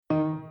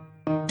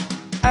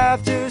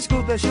After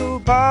School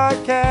Special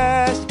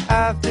Podcast.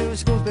 After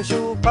School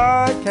Special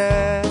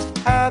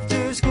Podcast.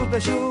 After School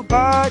Special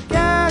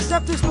Podcast.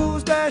 After School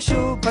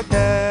Special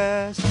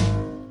Podcast.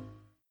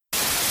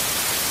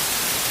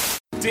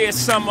 Dear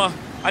Summer,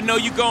 I know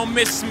you gon'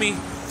 miss me.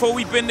 For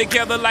we been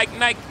together like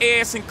Nike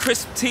Airs and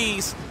crisp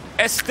tees.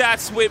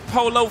 S-Dots with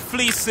polo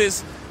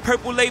fleeces.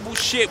 Purple label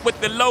shit with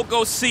the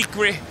logo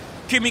secret.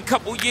 Give me a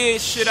couple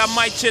years, shit, I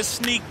might just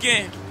sneak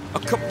in. A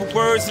couple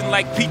words and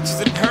like peaches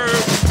and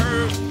herbs.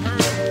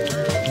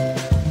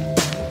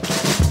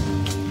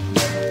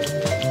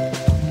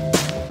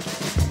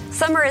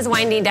 Summer is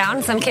winding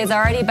down. Some kids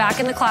are already back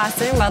in the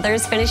classroom,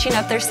 others finishing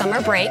up their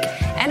summer break.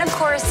 And of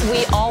course,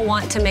 we all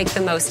want to make the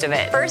most of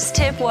it. First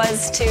tip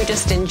was to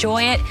just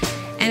enjoy it.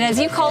 And as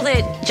you called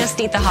it, just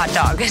eat the hot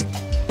dog.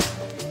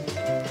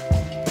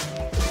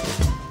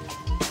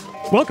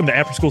 Welcome to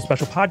After School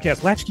Special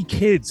Podcast. Latchkey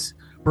kids,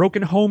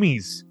 broken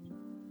homies.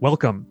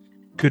 Welcome.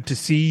 Good to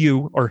see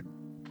you, or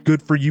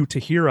good for you to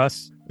hear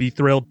us. Be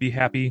thrilled, be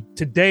happy.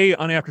 Today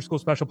on After School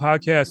Special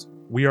Podcast,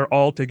 we are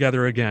all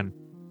together again.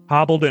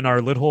 Hobbled in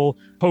our little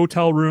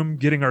hotel room,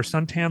 getting our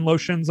suntan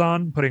lotions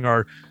on, putting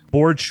our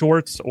board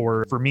shorts,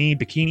 or for me,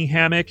 bikini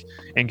hammock,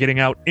 and getting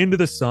out into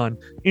the sun,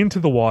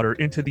 into the water,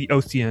 into the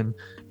ocean,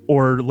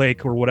 or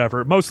lake, or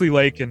whatever. Mostly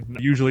lake, and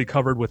usually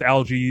covered with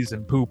algae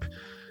and poop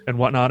and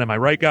whatnot. Am I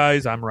right,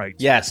 guys? I'm right.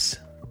 Yes,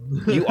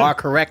 you are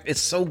correct.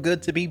 It's so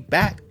good to be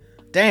back.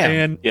 Damn.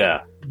 And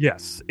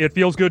yes, it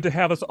feels good to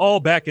have us all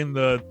back in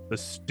the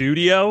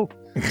studio.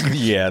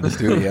 Yeah, the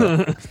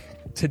studio.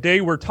 Today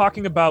we're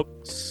talking about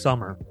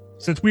summer.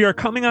 Since we are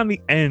coming on the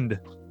end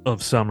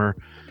of summer,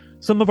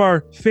 some of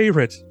our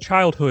favorite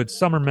childhood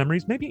summer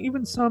memories, maybe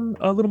even some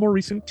a little more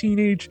recent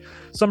teenage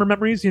summer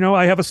memories. You know,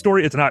 I have a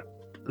story. It's not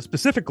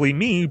specifically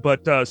me,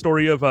 but a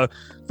story of a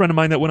friend of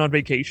mine that went on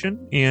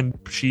vacation, and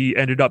she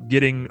ended up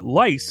getting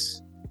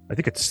lice. I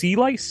think it's sea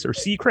lice or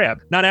sea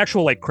crab. Not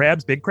actual like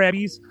crabs, big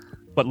crabbies,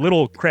 but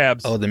little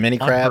crabs. Oh, the mini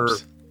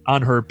crabs?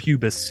 On her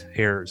pubis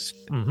hairs.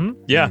 Mm-hmm.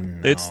 Yeah,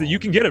 no. You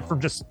can get it from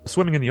just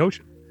swimming in the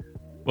ocean.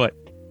 But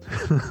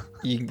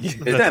is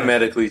that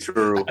medically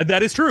true?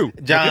 That is true.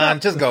 John,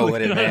 just go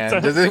with it,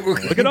 man.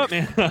 Look it up,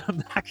 man. I'm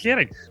not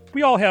kidding.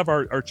 We all have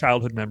our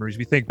childhood memories.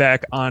 We think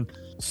back on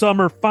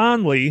summer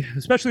fondly,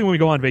 especially when we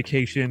go on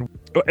vacation.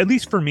 At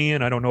least for me,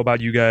 and I don't know about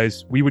you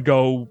guys, we would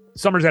go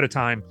summers at a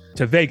time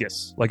to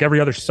Vegas. Like every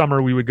other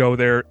summer, we would go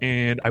there,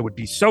 and I would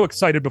be so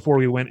excited before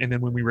we went. And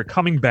then when we were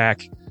coming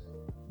back,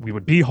 we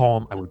would be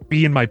home, I would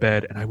be in my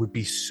bed, and I would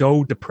be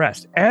so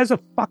depressed as a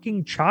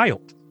fucking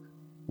child.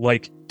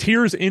 Like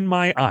tears in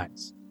my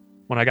eyes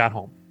when I got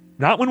home.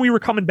 Not when we were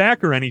coming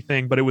back or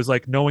anything, but it was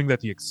like knowing that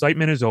the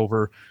excitement is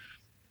over,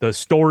 the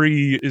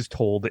story is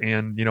told,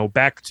 and, you know,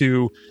 back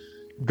to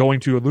going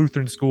to a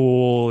Lutheran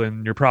school,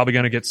 and you're probably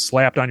going to get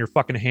slapped on your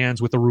fucking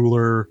hands with a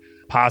ruler,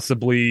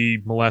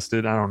 possibly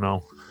molested. I don't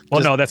know.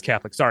 Well, no, that's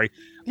Catholic. Sorry.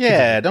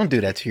 Yeah, don't do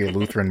that to your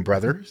Lutheran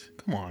brothers.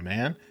 Come on,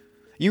 man.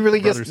 You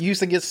really used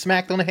to get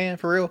smacked on the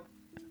hand for real?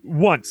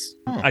 Once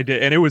I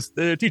did, and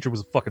the teacher was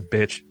a fucking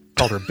bitch.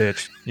 Called her a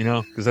bitch, you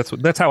know, because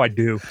that's how I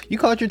do. You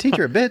called your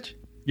teacher a bitch?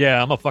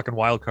 Yeah, I'm a fucking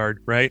wild card,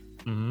 right?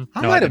 Mm-hmm.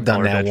 I might have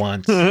done that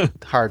once.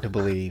 Hard to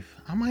believe.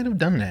 I might have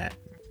done that.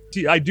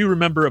 I do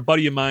remember a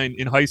buddy of mine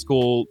in high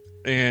school,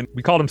 and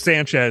we called him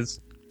Sanchez.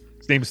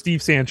 His name is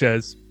Steve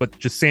Sanchez, but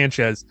just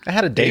Sanchez. I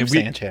had a Dave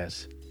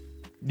Sanchez.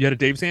 You had a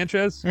Dave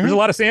Sanchez? Mm-hmm. There's a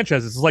lot of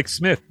Sanchez's. It's like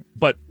Smith,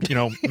 but, you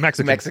know,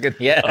 Mexican. Mexican,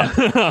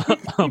 yeah.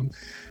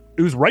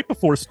 It was right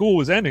before school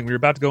was ending. We were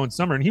about to go in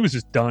summer, and he was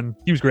just done.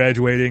 He was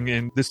graduating,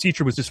 and this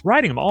teacher was just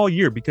writing him all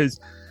year because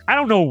I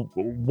don't know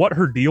what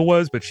her deal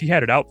was, but she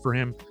had it out for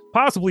him,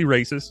 possibly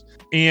racist.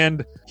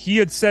 And he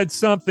had said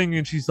something,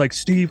 and she's like,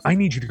 Steve, I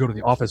need you to go to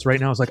the office right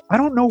now. I was like, I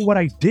don't know what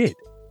I did.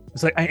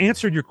 It's like, I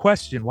answered your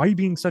question. Why are you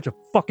being such a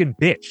fucking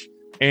bitch?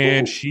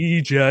 And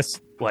she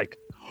just like,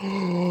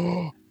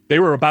 they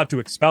were about to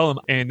expel him.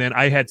 And then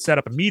I had set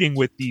up a meeting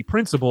with the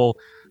principal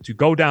to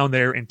go down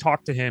there and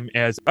talk to him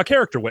as a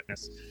character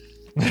witness.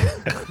 As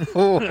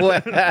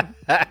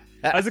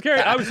a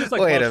character, I was just like,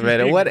 wait a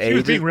minute, what age? He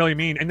was being really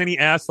mean. And then he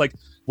asked, like,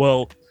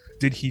 well,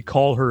 did he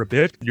call her a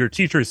bitch? Your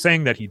teacher is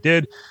saying that he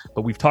did,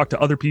 but we've talked to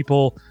other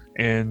people,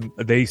 and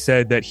they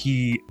said that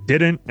he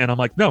didn't. And I'm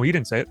like, no, he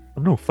didn't say it.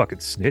 I'm no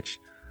fucking snitch.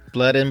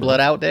 Blood in, blood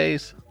out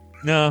days?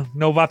 No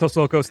vatos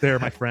locos there,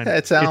 my friend.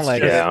 It sounds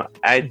like it. Yeah,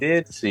 I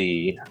did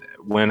see,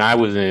 when I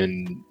was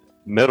in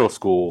middle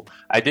school,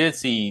 I did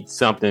see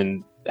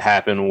something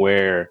happen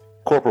where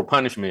corporal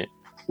punishment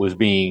was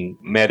being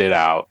meted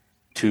out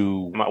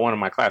to one of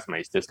my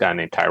classmates, this guy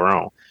named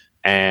Tyrone.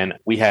 And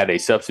we had a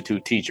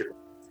substitute teacher,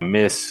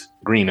 Miss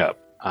Greenup.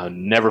 I'll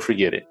never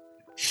forget it.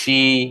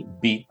 She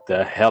beat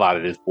the hell out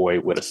of this boy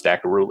with a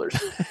stack of rulers.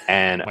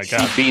 And she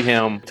beat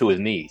him to his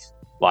knees.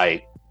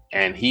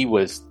 And he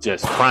was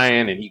just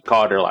crying, and he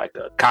called her like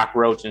a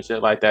cockroach and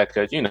shit like that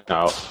because, you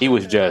know, he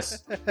was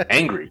just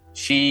angry.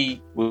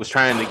 She was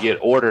trying to get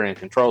order and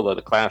control of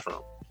the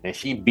classroom. and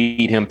she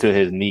beat him to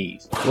his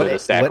knees.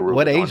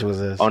 What age was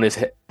this? On his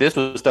head. This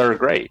was third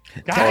grade.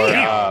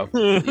 God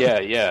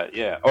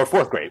Yeah. Or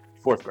fourth grade.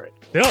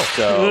 Bill.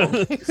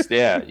 So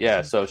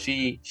yeah. So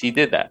she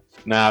did that.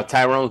 Now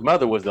Tyrone's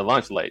mother was the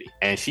lunch lady,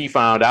 and she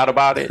found out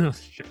about it,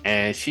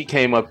 and she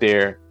came up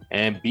there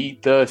and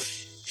beat the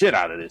shit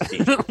out of this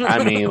teacher.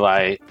 I mean,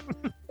 like,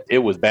 it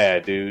was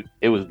bad, dude.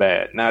 It was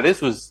bad. Now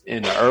this was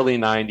in the early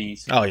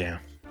 90s. Oh yeah.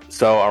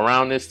 So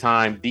around this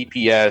time,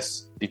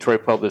 DPS,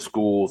 Detroit Public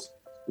Schools,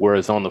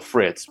 was on the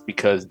fritz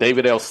because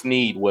David L.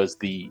 Sneed was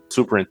the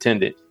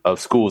superintendent of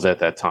schools at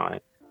that time.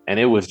 And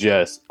it was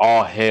just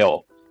all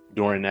hell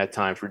during that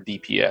time for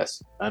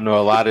DPS. I know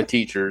a lot of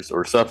teachers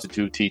or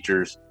substitute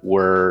teachers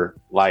were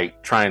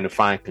like trying to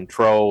find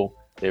control.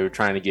 They were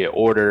trying to get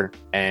order.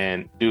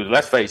 And dude,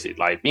 let's face it,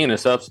 like being a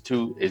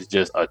substitute is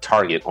just a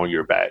target on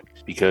your back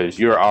because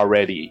you're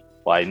already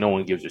like, no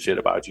one gives a shit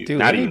about you, dude,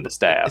 not even the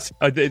staff.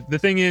 The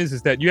thing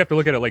is that you have to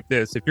look at it like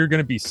this. If you're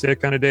going to be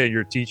sick on a day,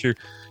 you're a teacher,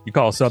 you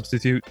call a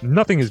substitute,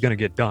 nothing is going to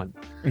get done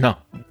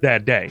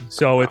that day.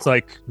 So it's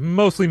like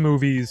mostly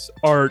movies,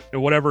 art,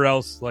 whatever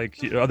else,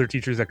 like other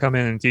teachers that come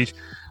in and teach.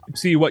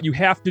 See, what you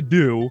have to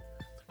do,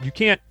 you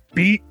can't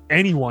beat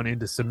anyone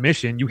into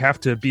submission. You have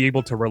to be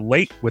able to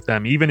relate with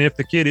them, even if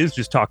the kid is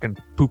just talking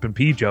poop and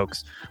pee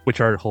jokes, which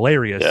are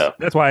hilarious. Yeah.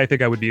 That's why I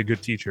think I would be a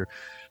good teacher.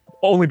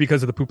 Only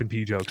because of the poop and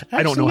pee jokes. Actually,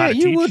 I don't know how to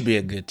teach. You would be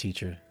a good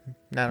teacher.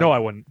 No, I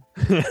wouldn't.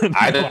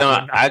 I don't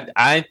know.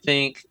 I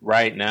think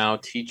right now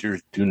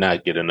teachers do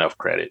not get enough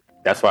credit.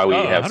 That's why we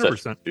have 100%.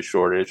 Such a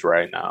shortage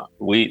right now.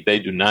 They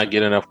do not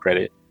get enough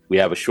credit. We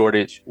have a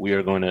shortage. We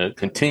are going to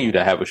continue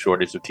to have a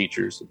shortage of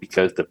teachers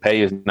because the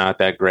pay is not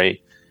that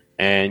great.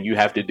 And you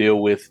have to deal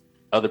with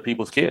other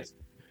people's kids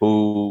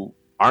who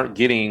aren't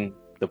getting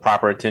the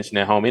proper attention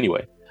at home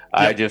anyway. Yep.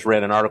 I just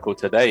read an article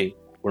today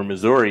where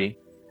Missouri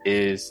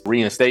is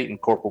reinstating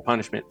corporal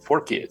punishment for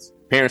kids.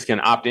 Parents can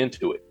opt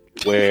into it.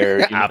 Where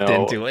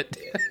into it.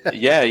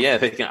 yeah,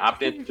 they can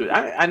opt into it.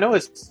 I know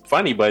it's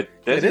funny, but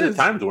that's the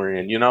times we're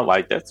in.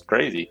 Like that's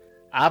crazy.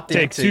 Opt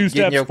into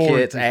getting your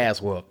kids'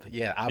 ass whooped.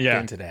 Yeah, opt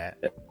into that.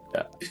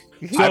 Yeah.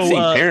 So, I've seen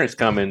parents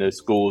come into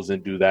schools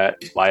and do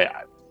that. Like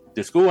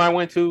the school I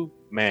went to,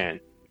 man,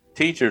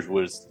 teachers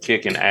was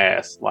kicking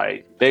ass.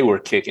 Like they were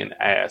kicking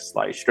ass.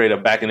 Like straight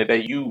up back in the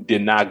day, you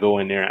did not go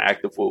in there and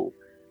act a fool.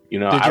 Did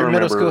your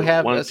middle school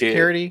have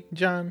security,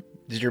 John?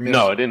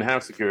 No, it didn't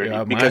have security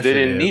because they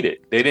didn't need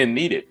it. They didn't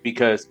need it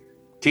because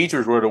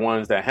teachers were the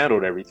ones that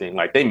handled everything.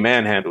 Like they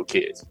manhandled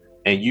kids,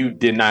 and you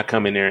did not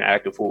come in there and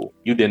act a fool.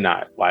 You did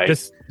not. Like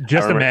just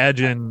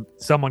imagine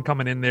someone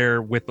coming in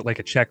there with like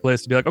a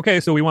checklist to be like,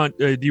 okay, so we want.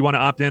 Do you want to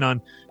opt in on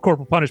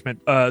corporal punishment?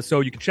 So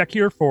you can check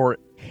here for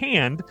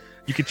hand.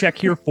 You can check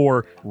here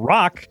for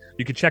rock.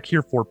 You can check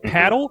here for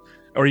paddle.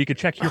 Or you could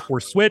check here for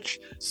switch.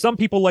 Some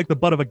people like the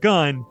butt of a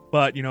gun,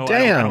 but I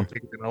don't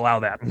think we're gonna allow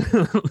that.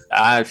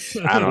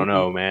 I don't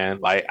know, man.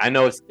 Like I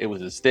know it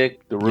was a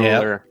stick, the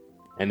ruler,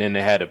 and then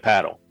they had a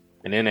paddle,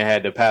 and then they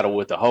had the paddle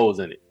with the holes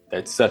in it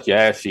that suck your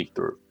ass cheek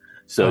through.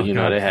 So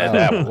they had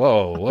that one.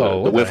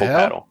 Whoa, the wiffle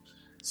paddle.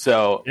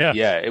 So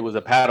it was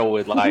a paddle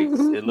with like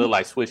it looked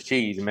like Swiss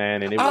cheese,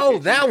 man. And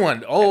that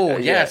one. Oh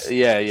yes,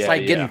 yeah. It's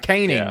like getting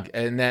caning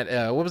in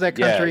that. What was that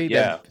country?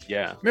 Yeah.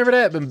 Remember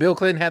that when Bill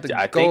Clinton had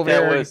to go over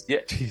there? Was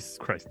Jesus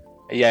Christ.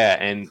 Yeah,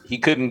 and he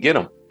couldn't get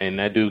him, and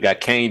that dude got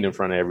caned in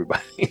front of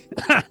everybody.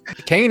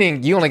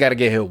 Caning, you only got to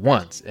get hit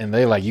once, and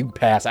they like you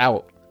pass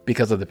out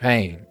because of the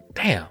pain.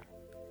 Damn.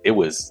 It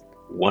was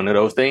one of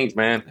those things,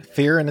 man.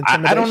 Fear and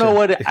intimidation. I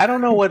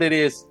don't know what it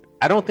is.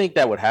 I don't think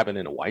that would happen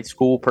in a white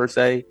school per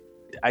se.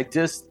 I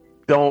just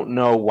don't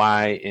know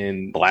why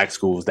in black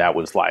schools that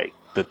was like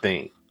the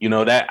thing.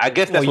 That I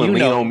guess that's when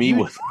Lean on Me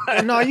was.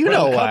 No, you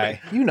know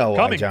why. You know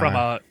why,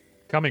 John.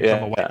 Coming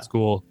from a white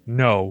school,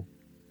 no,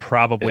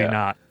 probably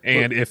not.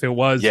 And if it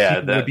was,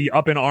 people would be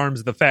up in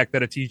arms. The fact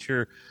that a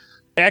teacher,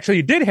 actually,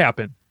 it did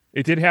happen.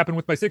 It did happen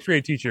with my 6th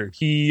grade teacher.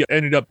 He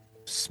ended up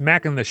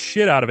smacking the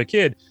shit out of a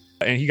kid,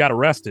 and he got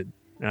arrested.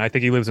 And I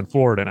think he lives in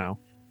Florida now.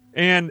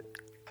 And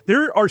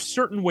there are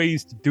certain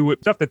ways to do it.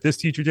 Stuff that this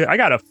teacher did. I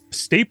got a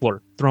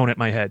stapler thrown at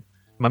my head.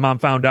 My mom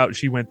found out.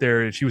 She went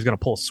there and she was going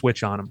to pull a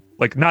switch on him.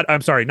 Like, not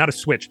a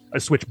switch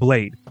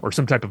blade or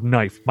some type of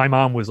knife. My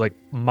mom was like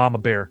Mama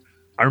Bear.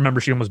 I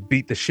remember she almost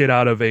beat the shit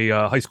out of a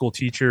high school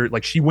teacher.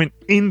 Like, she went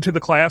into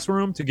the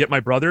classroom to get my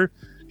brother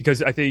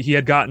because I think he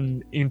had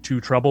gotten into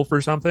trouble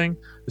for something.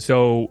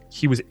 So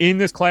he was in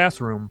this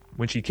classroom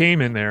when she came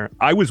in there.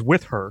 I was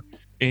with her,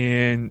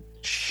 and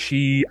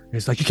she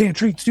is like, you can't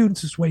treat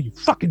students this way, you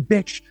fucking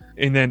bitch.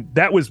 And then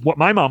that was what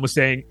my mom was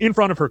saying in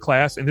front of her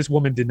class, and this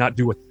woman did not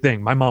do a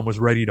thing. My mom was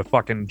ready to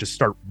fucking just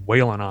start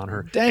wailing on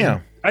her. Damn.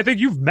 And I think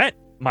you've met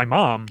my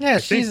mom. Yeah,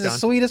 she's the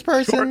sweetest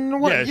person.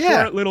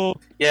 Short little.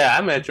 Yeah,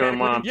 I met your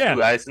mom too.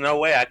 There's no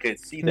way I could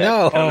see that.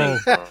 No,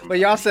 but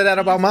y'all said that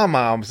about my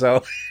mom,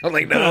 so I'm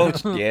like, no,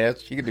 yeah,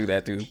 she could do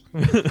that too.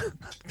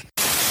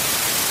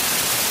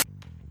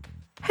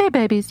 Hey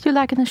babies, you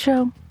liking the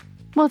show?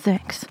 Well,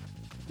 thanks.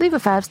 Leave a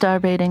 5-star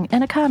rating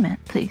and a comment,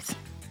 please.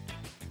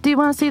 Do you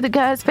want to see the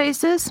guys'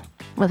 faces?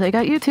 Well, they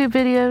got YouTube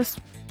videos.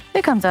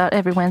 It comes out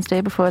every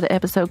Wednesday before the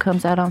episode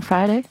comes out on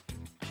Friday.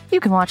 You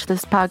can watch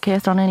this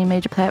podcast on any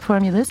major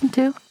platform you listen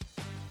to.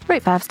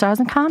 Rate 5 stars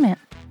and comment.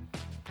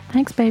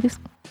 Thanks, babies.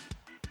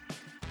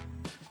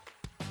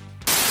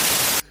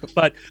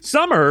 But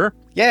summer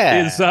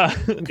Yeah.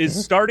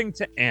 is starting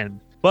to end.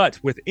 But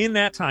within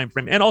that time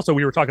frame, and also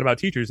we were talking about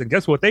teachers, and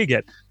guess what they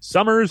get?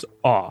 Summer's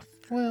off.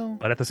 Well,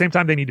 But at the same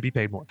time, they need to be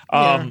paid more.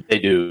 Yeah. They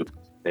do.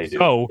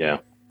 So, yeah.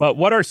 But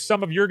what are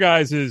some of your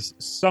guys'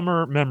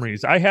 summer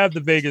memories? I have the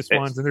Vegas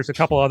ones, and there's a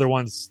couple other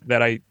ones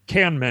that I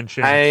can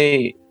mention.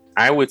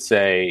 I would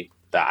say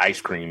the ice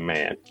cream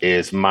man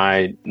is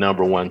my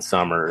number one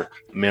summer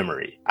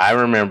memory. I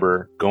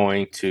remember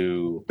going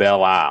to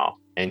Belle Isle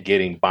and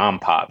getting bomb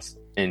pops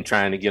and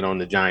trying to get on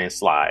the giant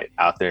slide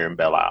out there in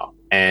Belle Isle.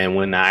 And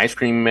when the ice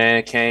cream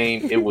man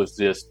came, it was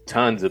just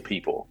tons of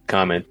people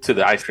coming to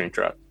the ice cream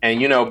truck. And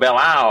Belle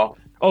Isle.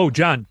 Oh,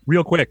 John,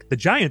 real quick, the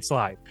giant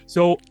slide.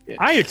 So Yeah.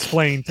 I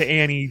explained to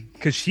Annie,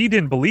 because she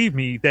didn't believe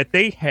me, that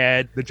they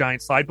had the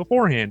giant slide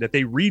beforehand, that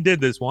they redid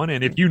this one.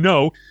 And if you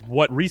know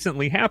what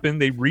recently happened,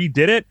 they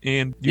redid it,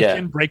 and you Yeah.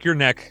 can break your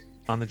neck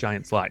on the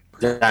giant slide.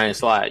 The giant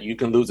slide. You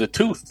can lose a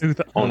tooth.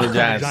 On the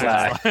giant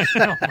slide. Oh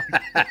my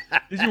God.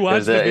 Did you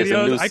watch the It's a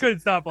videos? new- I couldn't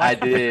stop I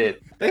laughing. did.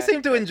 they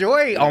seem to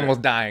enjoy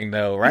almost dying,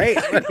 though, right?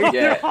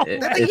 Yeah.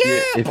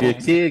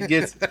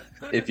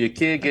 If your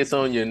kid gets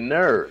on your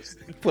nerves,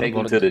 Put take him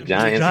him on to the The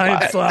giant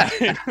giant slide.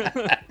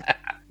 slide.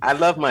 I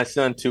love my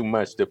son too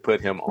much to put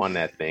him on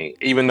that thing,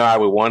 even though I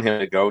would want him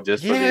to go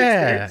just for the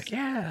yeah,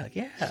 experience.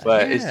 yeah.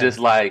 But it's just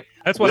like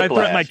That's what I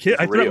threaten my whiplash. kid.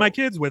 I It's threaten real. my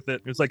kids with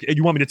it. It's like, hey,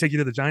 you want me to take you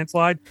to the giant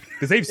slide?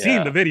 Because they've seen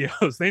Yeah. the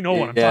videos. They know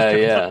what I'm Yeah,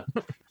 talking yeah.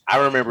 about. I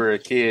remember a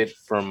kid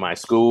from my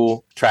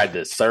school tried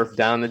to surf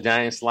down the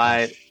giant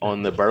slide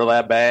on the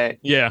burlap bag,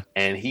 Yeah.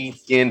 and he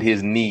skinned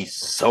his knee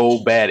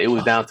so bad it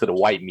was down to the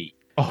white meat.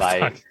 Oh, Like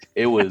fuck.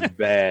 it was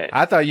bad.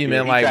 I thought you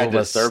meant He like tried with to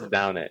a surf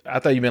down it. I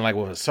thought you meant like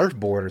with a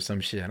surfboard or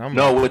some shit. I'm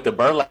No, like, with the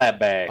burlap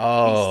bag.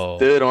 Oh.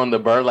 He stood on the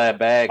burlap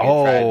bag and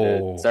tried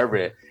Oh. to serve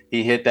it.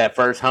 He hit that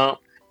first hump,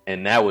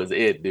 and that was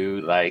it,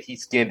 dude. Like he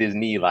skinned his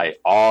knee like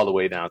all the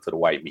way down to the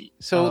white meat.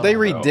 so they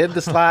redid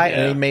the slide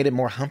Yeah. and they made it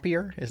more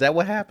humpier. Is that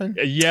what happened?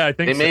 Yeah, I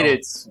think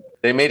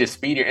They made it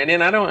speedier, and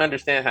then I don't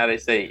understand how they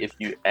say if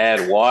you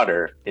add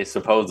water, it's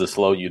supposed to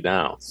slow you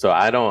down. So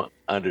I don't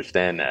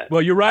understand that.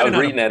 Well, you're I riding was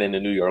on reading that in the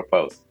New York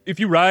Post. if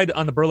you ride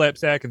on the burlap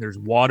sack and there's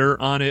water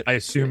on it, I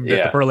assume that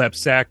Yeah. the burlap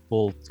sack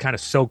will kind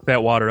of soak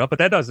that water up. But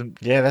that doesn't.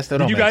 Yeah, that's still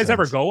Did don't you make guys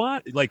ever sense. go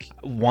on? Like,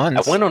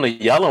 Once? I went on the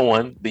yellow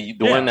one, the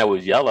Yeah. one that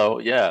was yellow.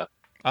 Yeah,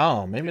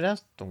 Oh, maybe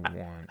that's the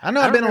one. I know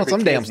I've been on remember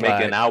some damn kids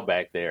making slide. out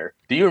back there.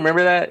 Do you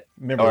remember that?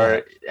 Remember Or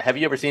what? have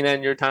you ever seen that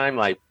in your time?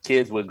 Like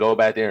kids would go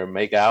back there and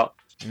make out.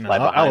 No,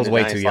 like I behind was the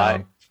way giant too slide?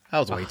 young. I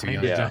was way too behind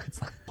young. the Yeah. giant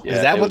slide. Yeah,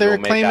 Is that they what would they're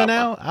go make claiming out.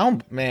 now? I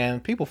don't. Man,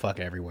 people fuck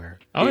everywhere.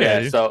 Oh yeah,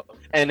 dude. So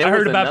and there I was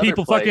heard about another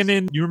people place- fucking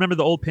in. You remember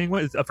the old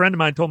penguin? A friend of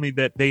mine told me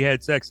that they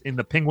had sex in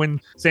the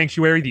penguin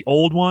sanctuary, the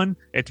old one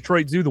at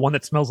Detroit Zoo, the one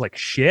that smells like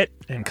shit.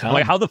 And I'm come.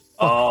 like, how the fuck?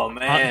 Oh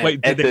man!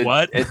 Wait, did At they the-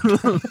 what? I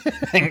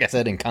think I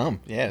said and come.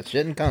 Yeah, it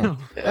shouldn't come.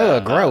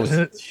 Ugh,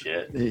 gross.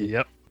 Shit.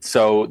 Yep.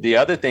 So the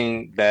other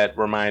thing that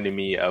reminded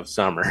me of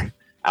summer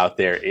out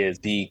there is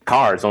the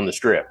cars on the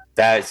strip.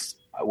 That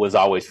was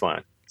always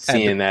fun.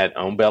 Seeing that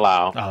on Belle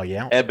Isle. Oh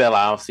yeah. At Belle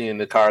Isle, seeing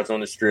the cars on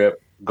the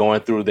strip,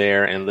 going through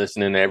there and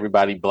listening to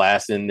everybody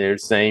blasting their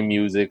same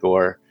music,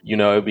 or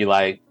it'd be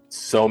like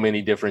so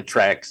many different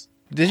tracks.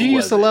 Did you Who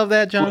used to was it? love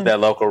that, Who was John? that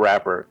local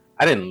rapper?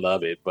 I didn't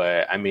love it,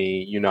 but I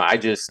mean, I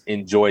just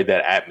enjoyed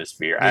that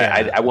atmosphere.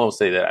 Yeah. I won't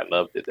say that I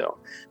loved it though.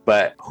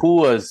 But who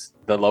was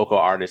the local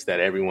artist that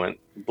everyone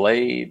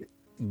Blade?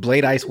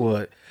 Blade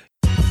Icewood.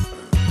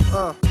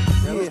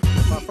 Yeah,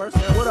 my first.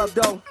 What up,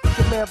 though?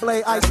 Your man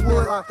Blade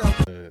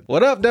Icewood.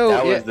 What up, though?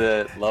 That Yeah. was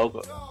the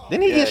logo.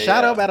 Didn't he get Yeah,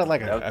 shot yeah. up out of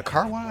like That a was-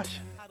 car wash?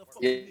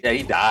 Yeah,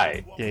 he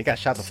died. Yeah, he got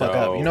shot the fuck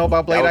So, up. You know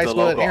about Blade that was the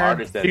Icewood, local Aaron?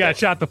 artist that You got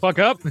shot the fuck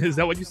up? Is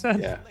that what you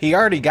said? Yeah. He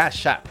already got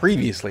shot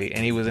previously,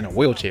 and he was in a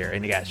wheelchair,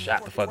 and he got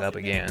shot the fuck up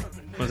again.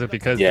 Was it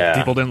because Yeah.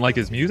 people didn't like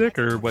his music,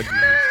 or what?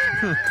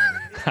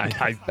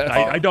 I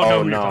don't know. Oh who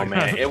you're no, talking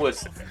man! about. It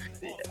was.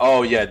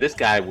 Oh yeah, this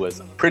guy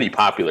was pretty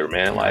popular,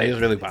 man. Like, Like he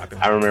was really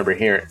popular. I remember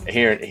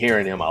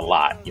hearing him a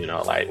lot.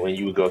 Like when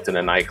you would go to the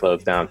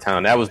nightclubs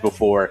downtown. That was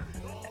before.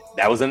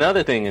 That was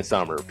another thing in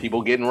summer.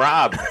 People getting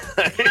robbed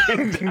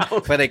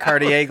For their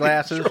Cartier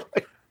glasses.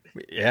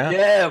 Yeah.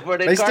 Yeah, for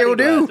their They still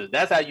Cardi do. glasses.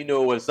 That's how you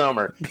knew it was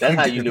summer. That's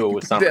how you knew it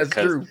was summer. That's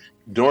 'Cause true.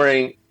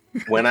 During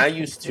when I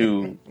used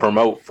to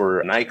promote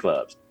for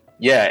nightclubs,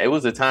 yeah, it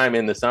was a time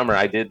in the summer.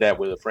 I did that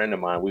with a friend of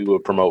mine. We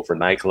would promote for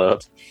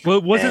nightclubs.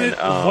 Well, wasn't And, it?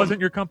 Wasn't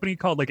your company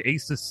called like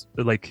Ace of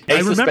I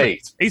Ace of remember.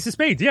 Spades. Ace of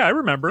Spades. Yeah, I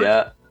remember.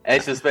 Yeah,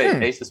 Ace of Spades.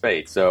 Hmm. Ace of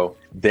Spades. So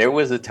there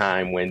was a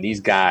time when these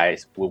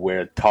guys would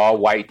wear tall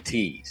white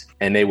tees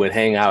and they would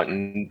hang out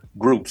in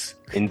groups,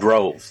 in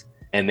droves,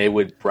 and they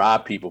would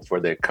rob people for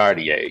their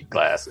Cartier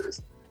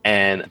glasses.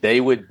 And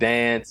they would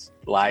dance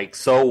like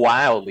so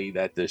wildly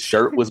that the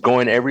shirt was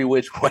going every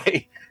which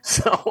way.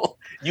 So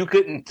you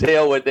couldn't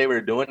tell what they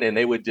were doing. And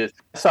they would just,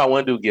 I saw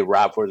one dude get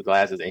robbed for his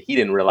glasses and he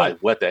didn't realize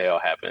what the hell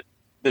happened.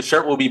 the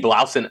shirt will be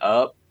blousing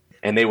up,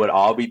 and they would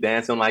all be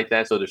dancing like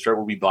that. So the shirt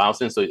would be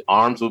blousing, so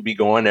arms would be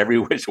going every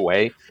which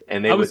way,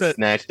 and they would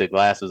snatch the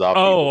glasses off.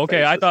 Oh, okay.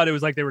 Faces. I thought it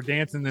was like they were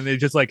dancing, and they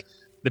just like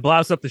they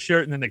blouse up the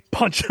shirt, and then they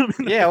punch them.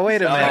 Yeah,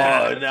 wait a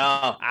minute. Oh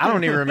no, I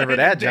don't even remember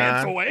that,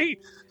 Dance John. away.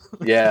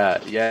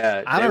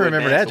 Yeah. I don't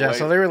remember that, John.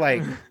 So they were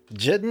like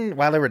jitting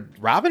while they were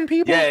robbing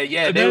people.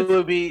 Yeah. They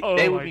would be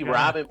God.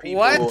 robbing people.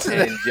 What?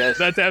 And just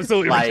That's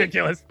absolutely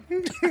ridiculous.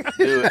 Dude,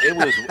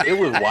 it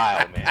was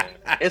wild, man.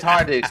 It's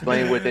hard to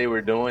explain what they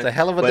were doing. It's a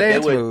hell of a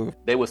dance move.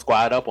 They would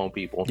squad up on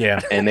people.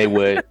 Yeah. And it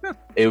would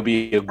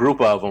be a group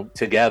of them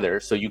together,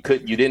 so you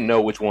didn't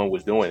know which one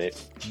was doing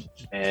it.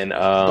 And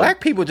black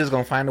people just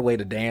gonna find a way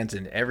to dance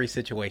in every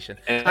situation.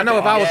 I know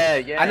if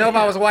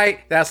I was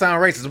white, that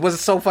sound racist. It was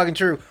so fucking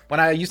true. When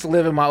I used to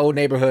live in my old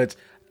neighborhoods,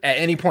 at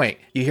any point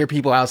you hear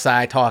people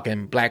outside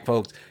talking, black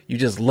folks, you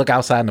just look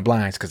outside in the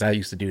blinds, because I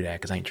used to do that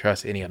because I ain't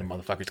trust any of the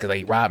motherfuckers because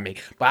they robbed me.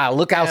 But I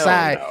look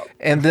outside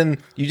and then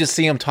you just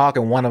see them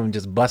talking. One of them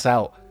just busts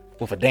out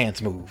with a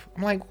dance move.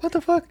 I'm like, what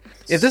the fuck?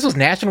 If this was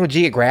National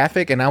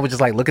Geographic and I was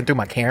just like looking through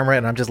my camera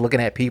and I'm just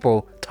looking at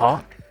people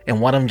talk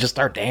and one of them just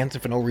start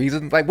dancing for no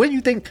reason, like, wouldn't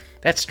you think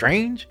that's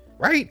strange?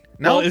 Right?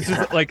 No, well, it's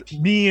just like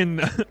me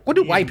and what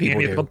do white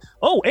people do?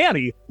 Oh,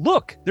 Annie,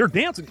 look, they're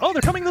dancing. Oh,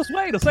 they're coming this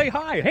way to say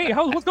hi. Hey,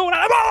 what's going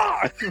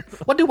on?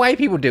 What do white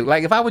people do?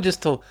 Like, if I were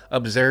just to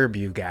observe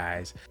you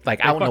guys,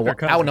 like, I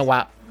don't know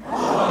why.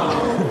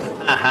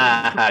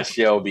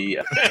 Shelby.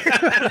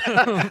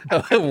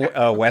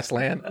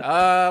 Westland.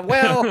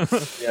 Well,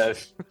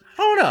 yes. I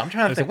don't know. I'm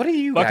trying to think. What do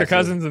you guys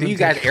cousins? Do you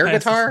guys air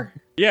guitar?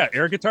 Yeah,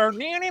 air guitar. No,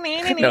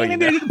 you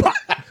don't.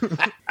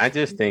 I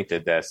just think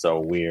that's so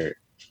weird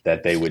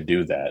that they would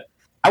do that.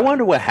 I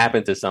wonder what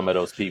happened to some of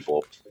those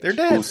people. They're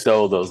dead. Who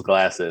stole those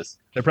glasses?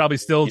 They're probably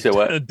still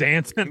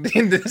dancing.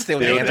 Still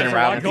dancing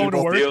around. Going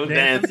to work. Still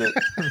dancing.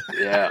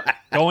 Yeah.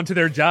 Going to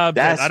their jobs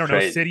at, I don't know,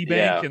 crazy.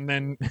 Citibank, and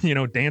then,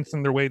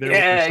 dancing their way there with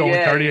their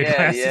stolen Cartier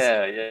glasses.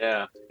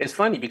 Yeah. It's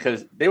funny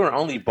because they were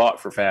only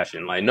bought for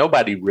fashion. Like,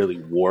 nobody really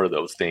wore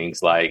those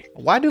things. Like,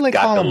 why do they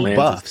call them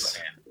buffs?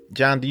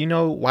 John, do you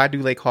know why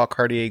do they call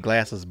Cartier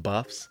glasses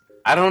buffs?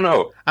 I don't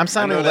know. I'm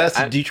sounding less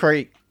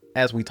Detroit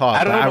as we talk.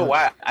 I don't know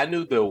why. I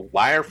knew the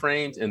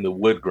wireframes and the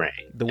wood grain.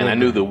 I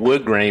knew the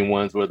wood grain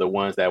ones were the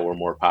ones that were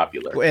more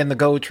popular. And the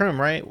gold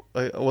trim, right?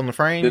 On the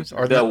frames?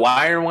 Or the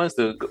wire ones?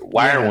 The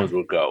wire ones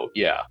would go,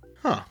 yeah.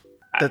 Huh.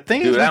 The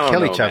things we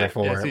kill each other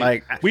for. Yeah,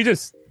 see,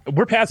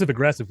 we're passive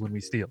aggressive when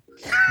we steal.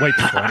 White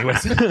people,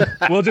 anyways.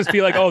 We'll just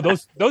be like, oh,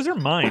 those are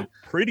mine.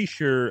 Pretty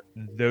sure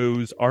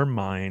those are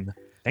mine.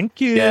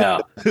 Thank you. Yeah.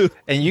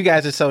 And you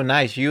guys are so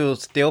nice. You'll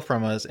steal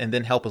from us and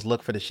then help us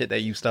look for the shit that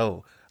you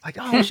stole. Like,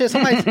 oh shit,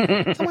 somebody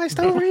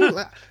stole from you.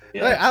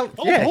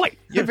 Boy,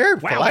 you're very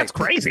wow, polite. that's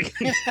crazy.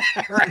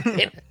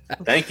 Right.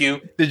 Thank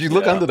you. Did you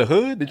look under the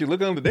hood? Did you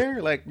look under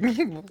there? Like,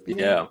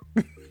 yeah.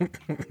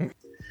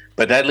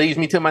 But that leads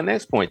me to my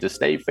next point: the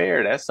state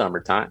fair. That's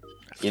summertime.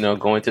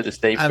 Going to the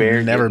state fair.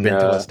 I've never been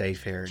to a state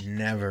fair.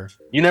 Never.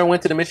 You never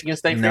went to the Michigan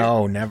State Fair?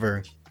 No,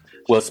 never.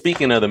 Well,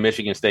 speaking of the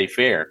Michigan State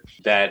Fair,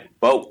 that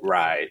boat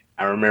ride,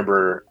 I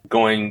remember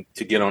going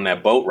to get on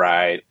that boat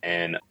ride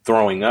and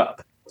throwing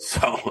up. So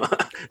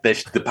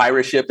the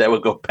pirate ship that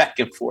would go back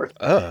and forth.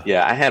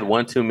 Yeah, I had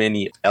one too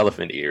many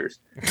elephant ears.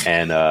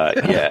 And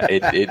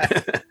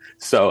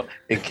so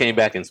it came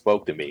back and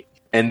spoke to me.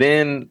 And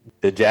then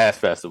the jazz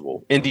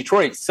festival. In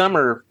Detroit,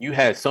 summer, you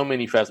had so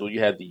many festivals.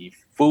 You had the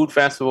food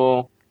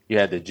festival, you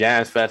had the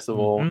jazz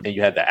festival, and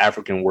you had the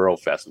African World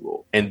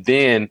Festival. And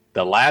then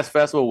the last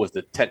festival was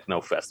the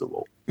Techno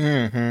Festival.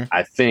 Mm-hmm.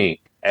 I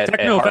think.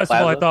 Techno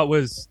Festival, I thought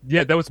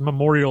that was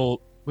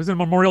Memorial. Was it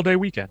Memorial Day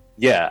weekend?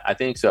 Yeah, I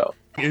think so.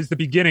 It was the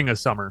beginning of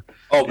summer.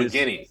 Oh,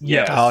 beginning.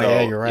 Yeah. Oh,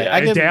 yeah, you're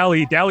right.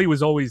 Yeah. Dally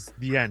was always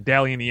the end.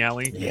 Dally in the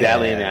alley. Yeah.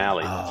 Dally in the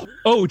alley.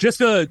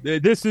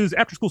 This is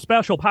After School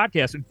Special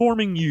Podcast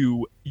informing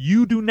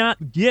you do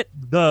not get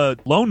the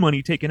loan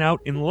money taken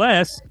out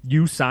unless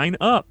you sign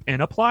up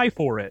and apply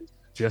for it.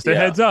 Just a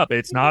heads up,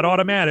 it's not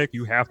automatic.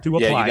 You have to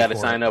apply. Yeah, you got to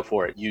sign up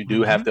for it. You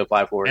do have to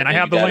apply for it. And I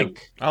have the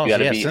link. You got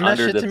to be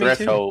under the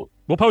threshold.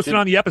 We'll post it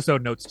on the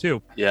episode notes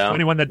too. Yeah. So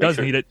anyone that does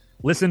need it,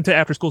 listen to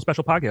After School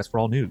Special Podcast for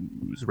all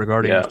news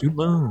regarding student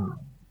loan.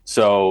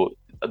 So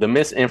the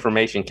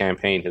misinformation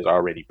campaign has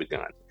already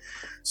begun.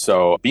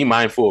 So be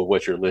mindful of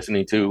what you're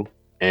listening to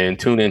and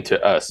tune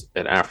into us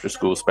at After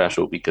School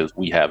Special because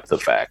we have the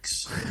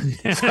facts.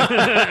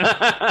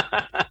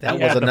 That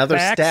was another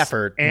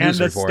Stafford news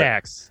report.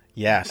 Stacks.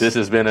 Yes. This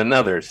has been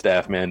another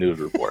Staffman news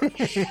report.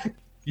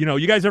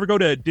 You guys ever go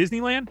to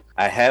Disneyland?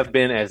 I have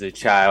been as a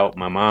child.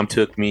 My mom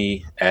took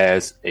me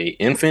as an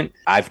infant.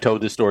 I've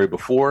told this story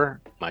before.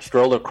 My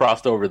stroller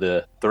crossed over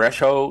the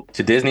threshold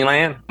to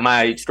Disneyland.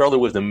 My stroller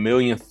was the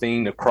millionth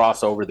thing to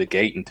cross over the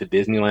gate into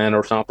Disneyland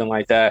or something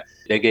like that.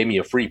 They gave me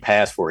a free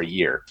pass for a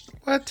year.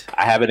 What?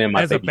 I have it in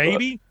my as a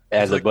baby. Book.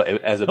 As a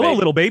hello, baby.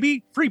 little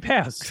baby, free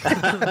pass.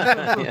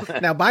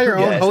 Now buy your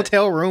own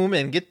hotel room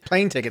and get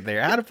plane ticket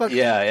there. How the fuck?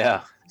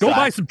 Yeah. Go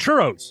buy some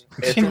churros.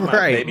 It's in my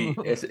baby.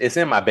 It's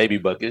in my baby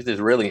book. It's this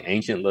really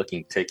ancient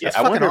looking ticket. That's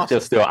I wonder if awesome.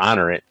 they'll still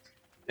honor it.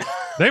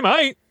 They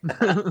might.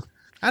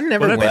 I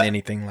never win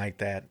anything like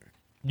that.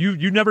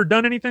 You never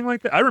done anything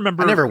like that? I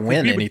remember. I never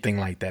win anything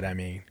like that. I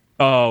mean.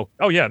 Oh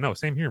yeah, no,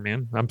 same here,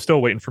 man. I'm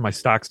still waiting for my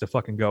stocks to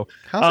fucking go.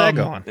 How's that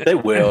going? They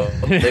will.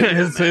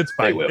 It's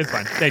fine. It's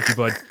fine. Thank you,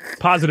 bud.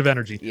 Positive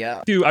energy.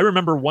 Yeah. Dude, I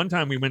remember one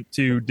time we went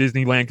to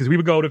Disneyland because we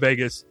would go to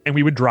Vegas and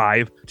we would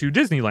drive to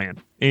Disneyland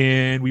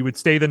and we would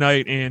stay the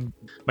night. And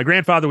my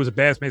grandfather was a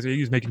bass master.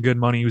 He was making good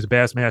money. He was a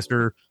bass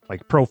master,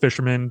 like pro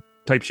fisherman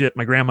type shit.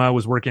 My grandma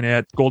was working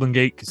at Golden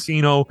Gate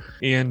Casino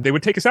and they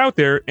would take us out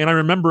there. And I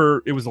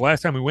remember it was the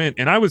last time we went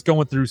and I was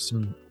going through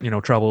some,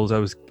 troubles. I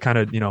was kind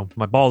of,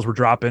 my balls were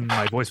dropping.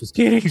 My voice was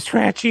getting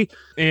scratchy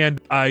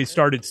and I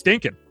started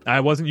stinking. I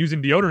wasn't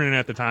using deodorant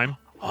at the time.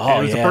 Oh,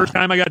 it was the first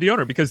time I got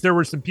deodorant because there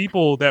were some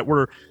people that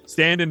were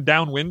standing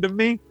downwind of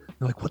me.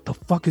 They're like, what the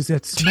fuck is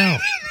that smell?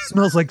 It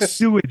smells like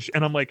sewage.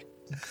 And I'm like,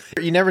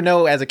 you never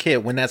know as a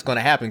kid when that's going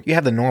to happen. You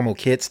have the normal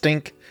kid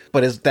stink,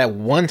 but it's that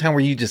one time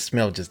where you just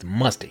smell just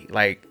musty.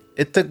 Like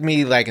it took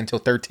me like until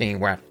 13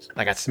 where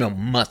I smell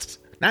must.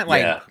 Not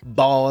like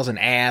balls and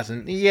ass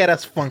and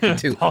that's funky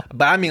too.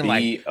 But I mean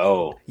like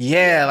B.O.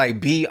 Yeah, like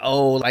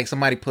B.O. Like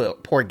somebody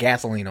pour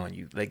gasoline on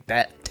you. Like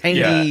that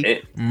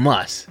tangy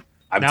must.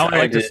 I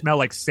like to smell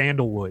like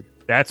sandalwood.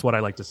 That's what I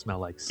like to smell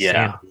like. Yeah.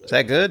 Sandalwood. Is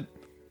that good?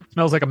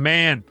 Smells like a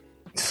man.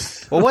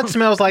 Well, what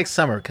smells like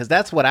summer? Because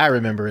that's what I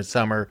remember as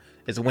summer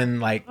is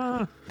when like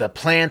the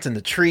plants and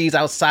the trees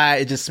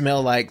outside, it just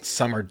smelled like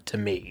summer to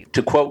me.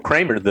 To quote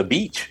Kramer, the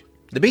beach.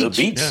 The beach.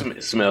 The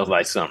beach smells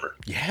like summer.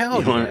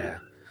 Hell yeah.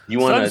 You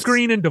want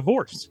sunscreen and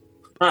divorce.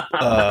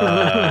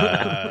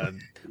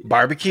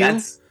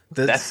 Barbecue.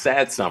 That's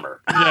sad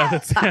summer. Yeah,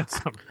 that's sad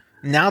summer.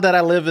 Now that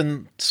I live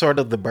in sort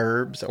of the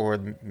burbs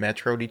or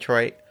Metro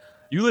Detroit.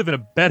 You live in a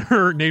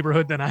better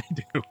neighborhood than I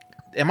do.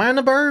 Am I in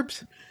the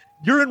burbs?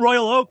 You're in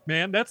Royal Oak,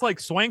 man. That's like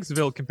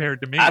Swanksville compared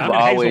to me. I've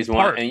always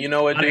wanted, and you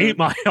know what, dude? 8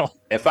 Mile.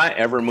 If I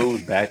ever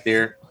moved back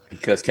there,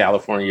 because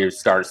California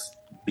starts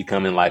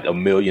becoming like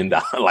 $1 million,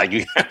 like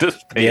you have to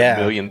pay $1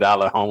 million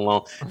home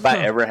loan. If I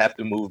ever have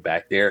to move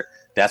back there,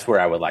 that's where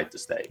I would like to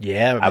stay.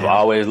 Yeah, I've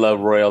always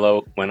loved Royal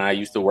Oak. When I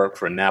used to work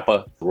for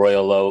Napa,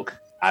 Royal Oak,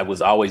 I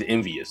was always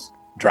envious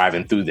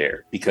driving through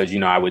there because,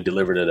 I would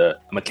deliver to the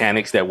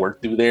mechanics that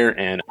work through there.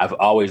 And I've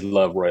always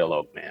loved Royal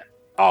Oak, man.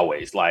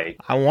 Always. Like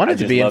I wanted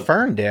to be in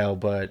Ferndale,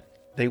 but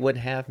they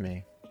wouldn't have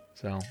me.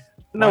 So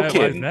no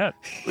kidding. That?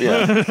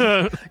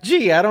 Yeah.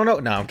 Gee, I don't know.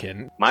 No, I'm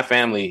kidding. My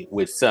family,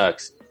 which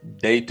sucks,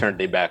 they turned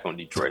their back on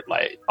Detroit.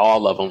 Like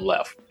all of them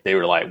left. They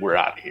were like, we're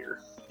out of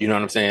here. You know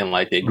what I'm saying?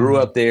 Like they grew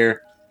up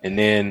there and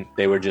then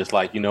they were just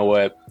like, you know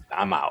what?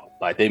 I'm out.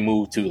 Like they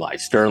moved to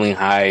like Sterling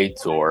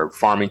Heights or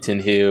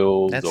Farmington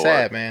Hills. That's or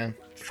sad, man.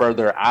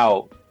 Further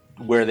out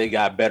where they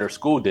got better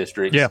school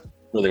districts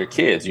for their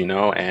kids,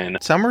 and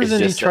summers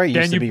in Detroit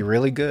used to be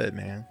really good,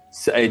 man.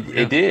 So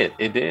it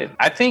did.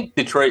 I think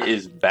Detroit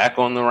is back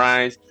on the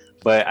rise,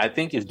 but I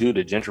think it's due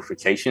to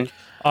gentrification.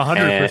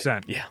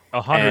 100%. Yeah.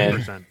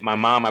 100%. My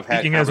mom, I've had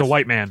speaking as a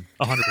white man,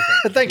 100%.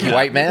 Thank you,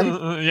 white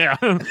man. Yeah.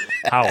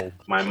 How?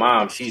 My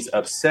mom, she's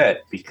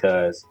upset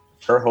because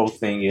her whole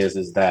thing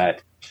is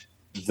that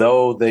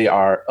though they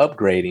are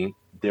upgrading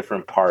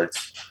different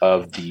parts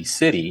of the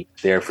city,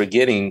 they're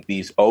forgetting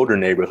these older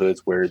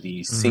neighborhoods where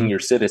these senior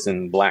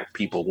citizen Black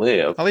people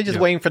live. Are they just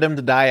waiting for them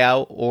to die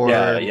out or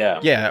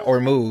or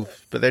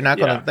move? But they're not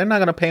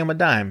gonna pay them a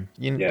dime.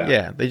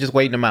 They're just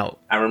waiting them out.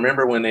 I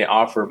remember when they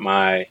offered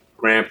my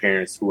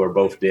grandparents, who are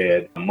both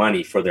dead,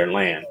 money for their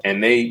land,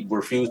 and they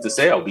refused to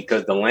sell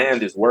because the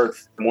land is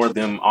worth more than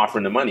them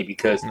offering the money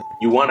because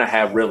you want to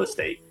have real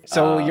estate.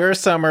 So your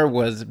summer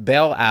was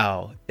Belle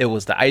Isle. It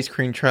was the ice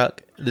cream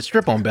truck, the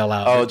strip on Belle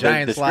Isle, the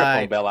giant slide.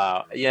 Strip on Belle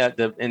Isle. Yeah,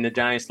 the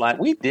giant slide.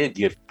 We did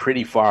get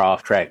pretty far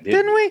off track,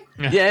 didn't we?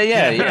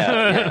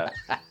 Yeah.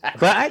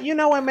 But you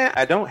know what, man?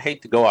 I don't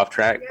hate to go off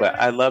track, but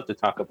I love to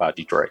talk about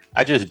Detroit.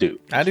 I just do.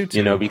 I do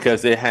too.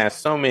 Because it has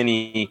so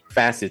many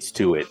facets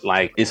to it.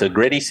 Like it's a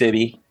gritty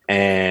city,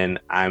 and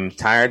I'm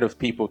tired of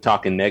people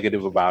talking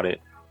negative about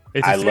it.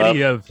 It's a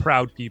city of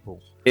proud people.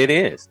 It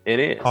is.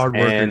 Hard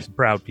workers,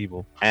 proud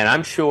people. And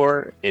I'm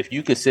sure if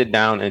you could sit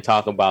down and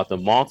talk about the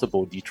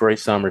multiple Detroit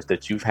summers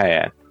that you've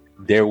had,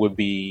 there would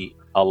be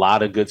a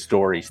lot of good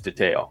stories to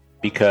tell.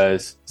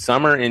 Because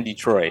summer in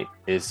Detroit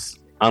is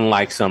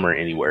unlike summer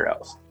anywhere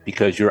else.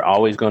 Because you're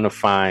always going to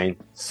find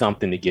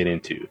something to get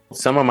into.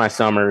 Some of my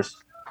summers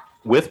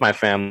with my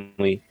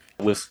family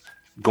was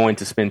going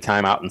to spend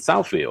time out in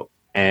Southfield.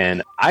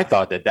 And I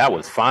thought that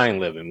was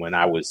fine living when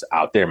I was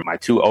out there. My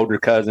two older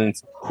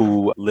cousins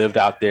who lived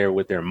out there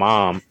with their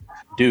mom,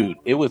 dude,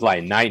 it was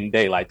like night and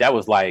day. Like that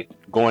was like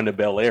going to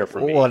Bel Air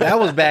for me. Well, that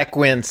was back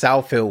when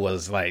Southfield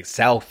was like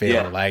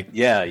Southfield.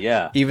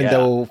 Even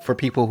though for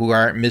people who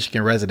aren't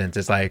Michigan residents,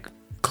 it's like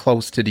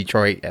close to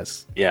Detroit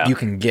as you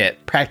can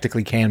get.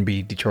 Practically can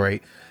be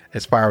Detroit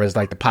as far as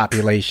like the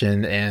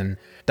population. And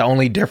the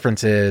only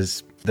difference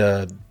is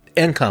the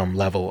income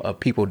level of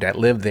people that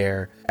live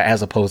there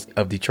as opposed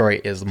of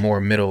Detroit is more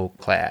middle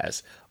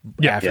class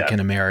African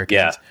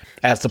Americans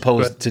as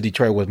opposed to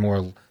Detroit was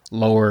more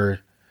lower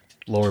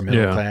lower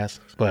middle class.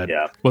 But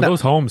well,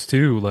 those homes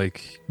too,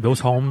 like those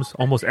homes,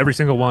 almost every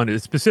single one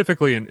is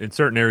specifically in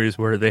certain areas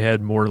where they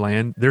had more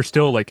land. They're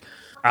still like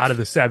out of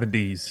the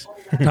 70s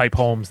type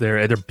homes there,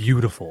 and they're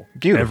beautiful.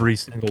 Every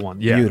single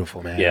one. Yeah.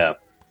 Beautiful, man.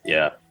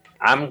 Yeah.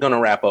 I'm going to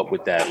wrap up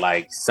with that.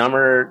 Like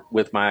summer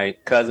with my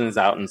cousins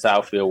out in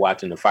Southfield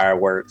watching the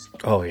fireworks.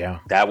 Oh, yeah.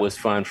 That was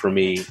fun for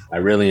me. I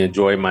really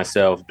enjoyed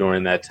myself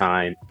during that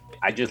time.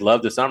 I just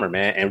love the summer,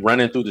 man. And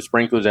running through the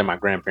sprinklers at my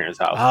grandparents'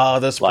 house.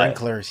 Oh, the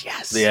sprinklers.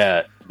 Yes.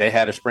 Yeah. They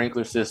had a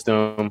sprinkler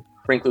system.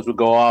 Sprinklers would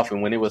go off.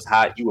 And when it was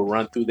hot, you would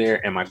run through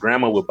there. And my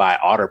grandma would buy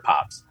Otter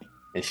Pops.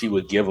 And she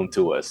would give them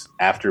to us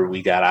after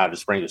we got out of the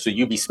sprinkler. So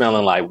you'd be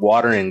smelling like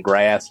water and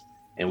grass.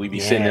 And we'd be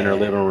sitting in her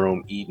living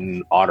room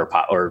eating Otter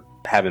Pop or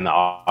having the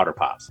Otter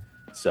Pops.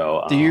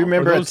 So do you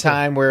remember a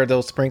time where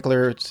those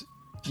sprinklers,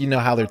 you know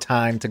how they're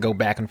timed to go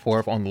back and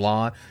forth on the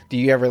lawn? Do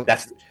you ever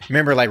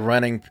remember like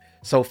running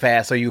so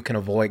fast so you can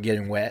avoid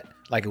getting wet?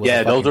 Like it was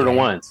those are the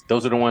ones.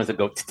 Those are the ones that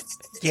go.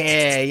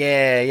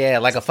 Yeah,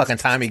 like a fucking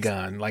Tommy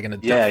gun, like in the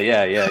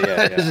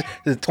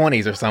the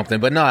 20s or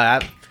something. But no,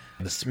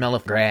 the smell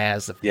of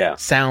grass, the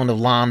sound of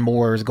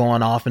lawnmowers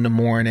going off in the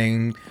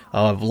morning,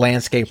 of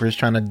landscapers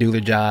trying to do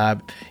their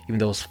job, even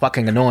though it's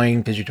fucking annoying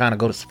because you're trying to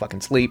go to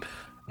fucking sleep,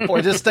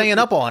 or just staying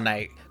up all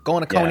night,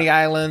 going to Coney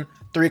Island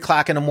 3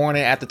 o'clock in the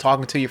morning after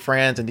talking to your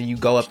friends, and then you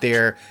go up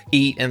there,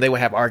 eat, and they would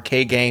have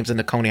arcade games in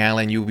the Coney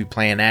Island. You would be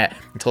playing that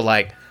until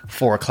like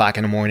 4 o'clock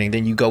in the morning.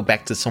 Then you go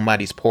back to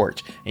somebody's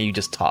porch and you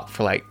just talk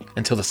for like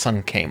until the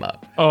sun came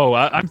up. Oh,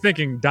 I'm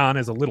thinking Don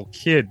as a little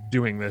kid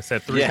doing this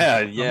at 3.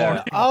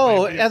 Yeah.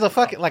 Oh, as a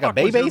fucking like a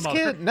baby's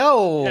kid?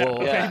 No.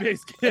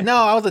 Baby's kid. No,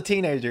 I was a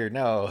teenager.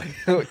 No,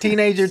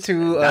 teenager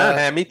to. Don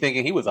had me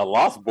thinking he was a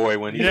lost boy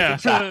when he was a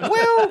child.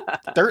 Well,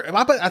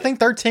 I think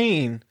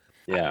 13.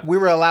 Yeah, we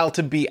were allowed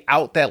to be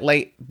out that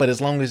late, but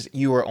as long as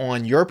you were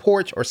on your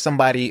porch or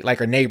somebody like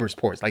a neighbor's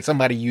porch, like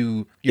somebody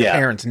your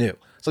parents knew.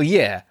 So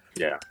yeah,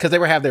 because they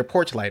would have their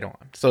porch light on.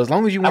 So as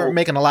long as you weren't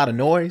making a lot of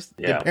noise,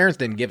 your parents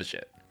didn't give a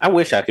shit. I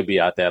wish I could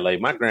be out that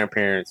late. My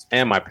grandparents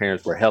and my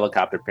parents were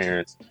helicopter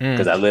parents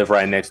because I live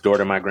right next door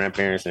to my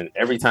grandparents. And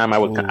every time I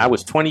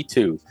was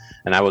 22,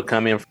 and I would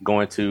come in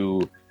going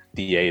to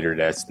theater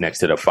that's next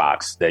to the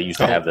Fox that used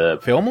to have the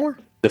Fillmore.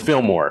 The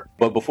Fillmore.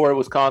 But before it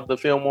was called the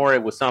Fillmore,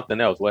 it was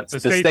something else. What's the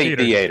State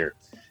Theater?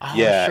 Oh,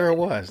 yeah, sure it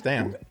was.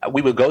 Damn.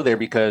 We would go there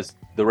because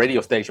the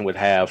radio station would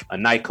have a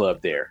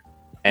nightclub there.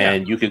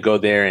 And you could go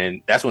there,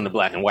 and that's when the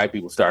black and white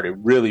people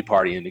started really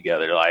partying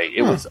together. Like,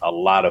 it was a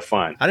lot of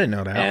fun. I didn't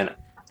know that. And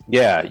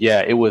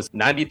it was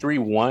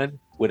 93.1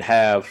 would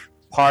have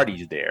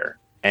parties there.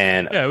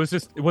 And was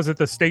it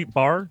the State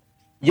Bar?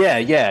 Yeah.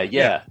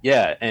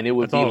 And it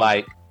would be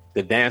like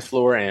the dance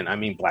floor. And I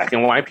mean, black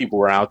and white people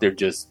were out there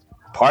just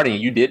partying.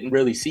 You didn't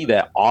really see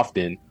that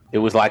often. It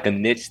was like a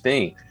niche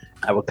thing.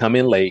 I would come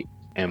in late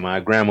and my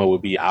grandma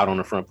would be out on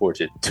the front porch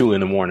at 2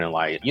 a.m.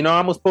 like, I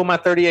almost pulled my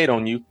 38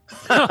 on you.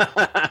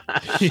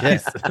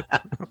 Yes.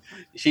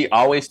 She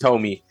always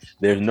told me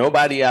there's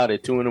nobody out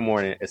at 2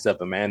 a.m.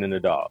 except a man and a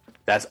dog.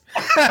 That's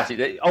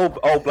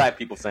old black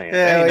people saying.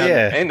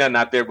 Ain't nothing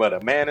out there but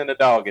a man and a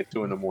dog at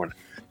 2 a.m.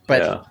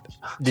 But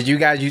did you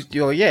guys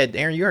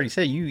Aaron, you already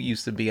said you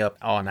used to be up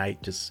all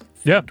night just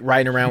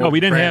riding around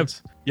with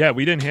friends.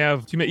 We didn't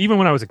have even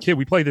when I was a kid,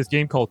 we played this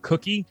game called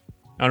Cookie.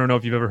 I don't know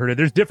if you've ever heard of it.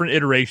 There's different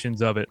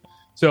iterations of it.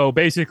 So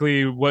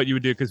basically what you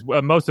would do, because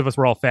most of us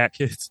were all fat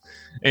kids,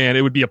 and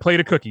it would be a plate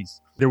of cookies.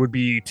 There would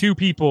be 2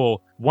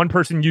 people. One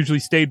person usually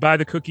stayed by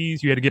the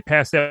cookies. You had to get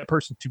past that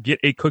person to get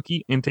a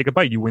cookie and take a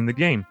bite. You win the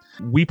game.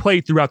 We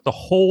played throughout the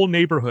whole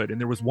neighborhood,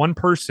 and there was one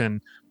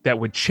person that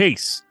would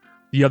chase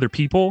the other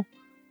people.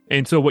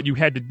 And so what you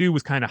had to do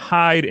was kind of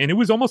hide, and it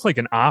was almost like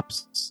an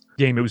ops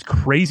game. It was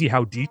crazy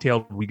how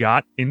detailed we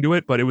got into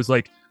it, but it was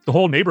like the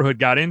whole neighborhood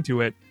got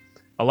into it.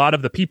 A lot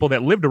of the people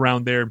that lived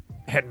around there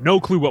had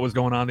no clue what was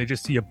going on. They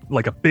just see a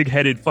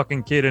big-headed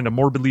fucking kid and a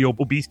morbidly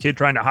obese kid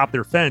trying to hop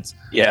their fence.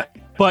 Yeah.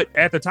 But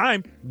at the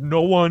time,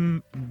 no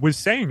one was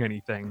saying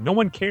anything. No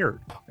one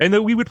cared. And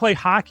then we would play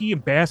hockey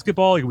and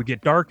basketball. It would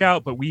get dark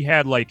out, but we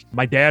had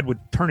my dad would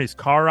turn his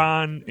car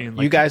on and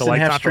you guys didn't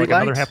have street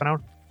lights? Another half an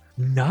hour.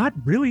 Not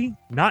really.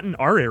 Not in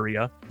our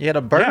area. Yeah,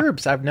 the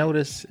burbs I've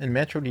noticed in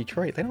Metro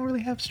Detroit, they don't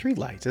really have street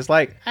lights. It's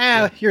like,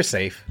 you're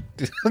safe.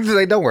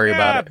 They don't worry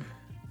about it.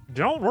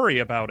 Don't worry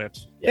about it.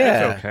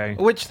 Yeah, it's okay.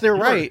 Which they're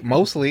right.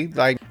 Mostly,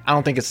 I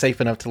don't think it's safe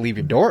enough to leave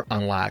your door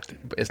unlocked.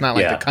 It's not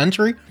like the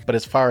country, but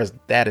as far as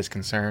that is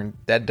concerned,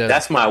 that does.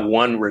 That's my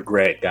one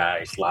regret,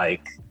 guys.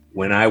 Like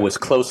when I was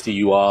close to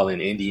you all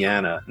in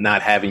Indiana,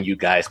 not having you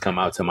guys come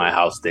out to my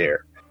house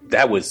there.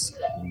 That was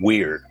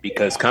weird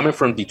because coming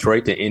from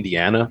Detroit to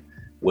Indiana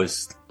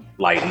was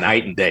like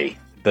night and day.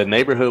 The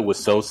neighborhood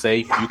was so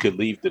safe, you could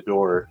leave the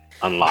door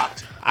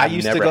unlocked. I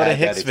used to go to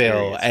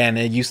Hicksville, and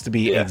it used to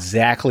be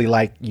exactly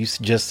like you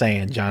just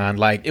saying, John.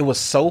 Like, it was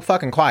so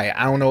fucking quiet.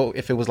 I don't know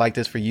if it was like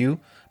this for you.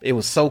 It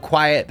was so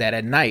quiet that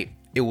at night,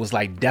 it was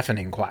like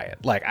deafening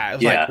quiet. Like, I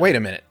was like, wait a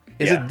minute.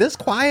 Is it this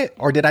quiet,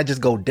 or did I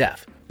just go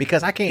deaf?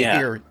 Because I can't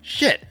hear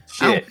shit.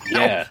 I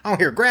don't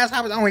hear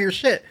grasshoppers. I don't hear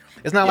shit.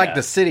 It's not like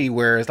the city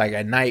where it's like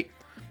at night,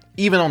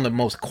 even on the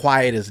most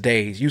quietest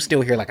days, you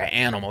still hear like an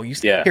animal. You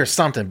still hear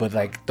something, but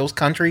like those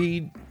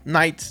country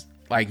nights,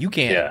 like you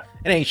can't. Yeah.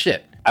 It ain't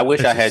shit. I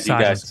wish I had you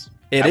guys.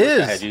 It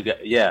is.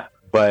 Yeah.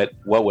 But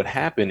what would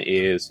happen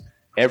is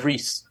every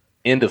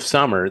end of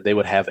summer, they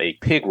would have a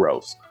pig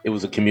roast. It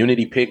was a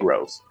community pig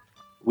roast.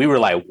 We were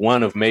like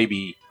one of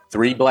maybe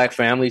 3 black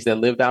families that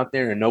lived out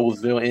there in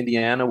Noblesville,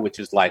 Indiana, which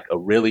is like a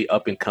really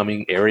up and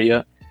coming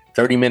area,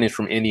 30 minutes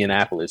from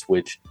Indianapolis,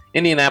 which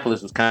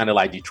Indianapolis was kind of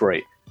like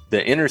Detroit.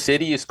 The inner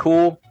city is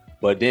cool,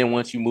 but then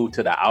once you move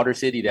to the outer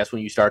city, that's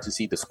when you start to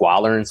see the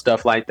squalor and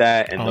stuff like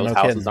that. And those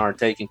houses aren't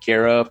taken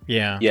care of.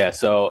 Yeah. Yeah.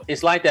 So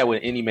it's like that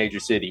with any major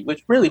city,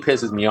 which really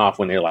pisses me off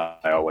when they're like,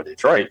 oh, well,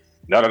 Detroit.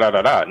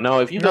 No,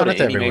 if you go to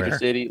any major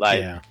city,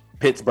 like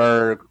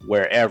Pittsburgh,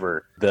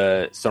 wherever,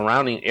 the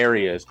surrounding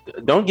areas,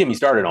 don't get me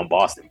started on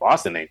Boston.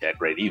 Boston ain't that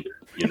great either,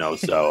 you know,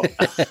 so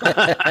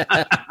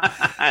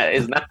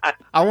it's not.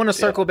 I want to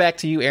circle back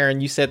to you,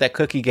 Aaron. You said that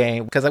cookie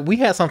game, because we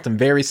had something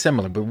very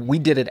similar, but we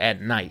did it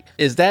at night.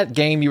 Is that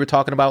game you were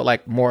talking about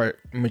like more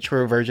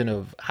mature version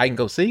of hide and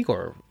go seek,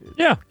 or?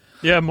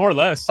 Yeah, more or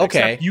less.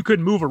 Okay. Except you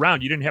could move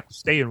around. You didn't have to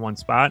stay in one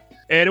spot.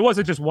 And it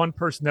wasn't just one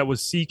person that was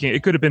seeking.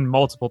 It could have been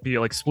multiple people,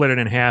 like split it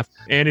in half.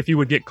 And if you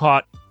would get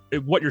caught,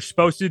 what you're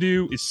supposed to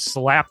do is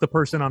slap the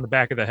person on the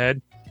back of the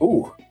head.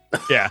 Ooh.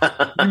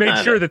 Yeah. You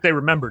made sure that they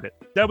remembered it.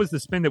 That was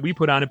the spin that we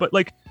put on it. But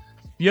like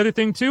the other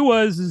thing too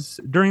is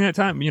during that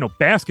time, you know,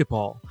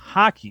 basketball,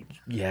 hockey.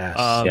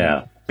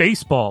 Yes.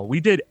 Baseball.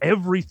 We did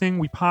everything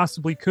we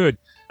possibly could.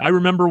 I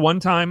remember one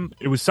time,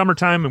 it was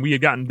summertime, and we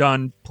had gotten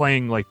done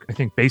playing, like, I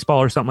think baseball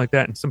or something like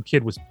that, and some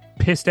kid was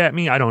pissed at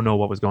me. I don't know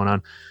what was going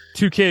on.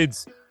 2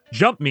 kids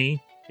jumped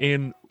me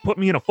and put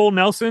me in a full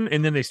Nelson,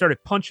 and then they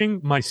started punching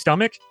my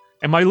stomach.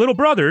 And my little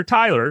brother,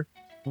 Tyler,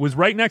 was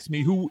right next to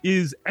me, who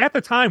is, at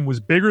the time, was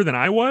bigger than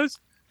I was,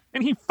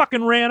 and he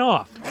fucking ran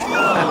off.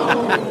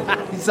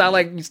 You sound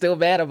like you're still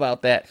mad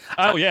about that.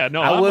 Oh, yeah.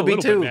 No, I would be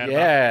too.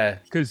 Yeah.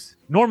 Because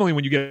normally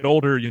when you get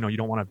older, you know, you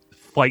don't want to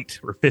fight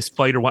or fist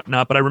fight or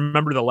whatnot. But I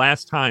remember the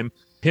last time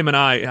him and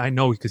I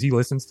know because he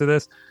listens to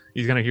this,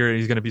 he's going to hear it.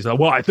 He's going to be like,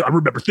 well, I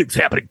remember things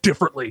happening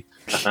differently.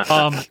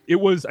 I think it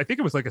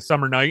was like a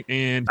summer night,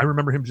 and I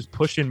remember him just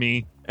pushing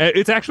me.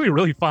 It's actually a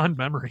really fond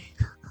memory.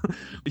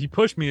 He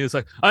pushed me. It's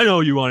like, I know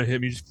you want to hit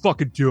me. Just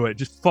fucking do it.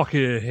 Just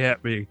fucking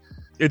hit me.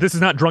 This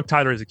is not drunk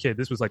Tyler as a kid.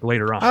 This was like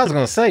later on. I was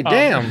going to say,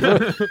 damn.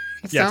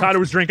 Yeah, Tyler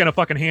was drinking a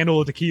fucking handle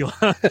of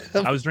tequila.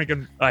 I was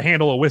drinking a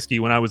handle of whiskey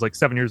when I was like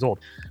 7 years old.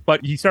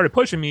 But he started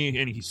pushing me,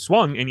 and he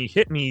swung, and he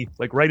hit me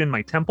like right in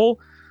my temple.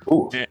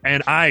 Ooh.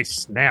 And I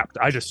snapped.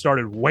 I just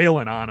started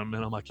wailing on him,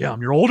 and I'm like, yeah,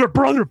 I'm your older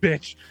brother,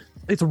 bitch.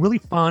 It's a really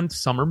fond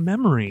summer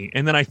memory.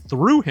 And then I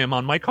threw him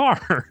on my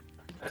car.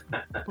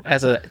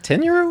 As a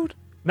 10-year-old?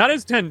 Not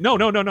as 10. No.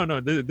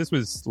 This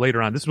was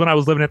later on. This is when I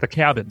was living at the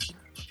cabin.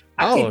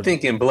 I keep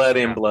thinking blood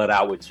in, blood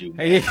out with you.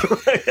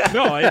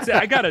 No,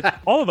 I got it.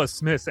 All of us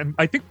Smiths, and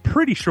I think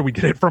pretty sure we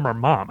get it from our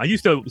mom. I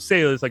used to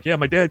say it's like, yeah,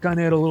 my dad kind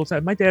of had a little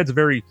side. My dad's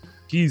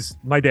he's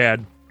my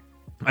dad.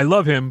 I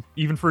love him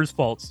even for his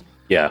faults.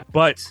 Yeah,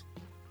 but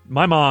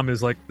my mom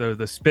is like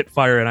the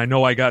spitfire, and I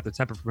know I got the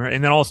temper from her.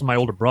 And then also my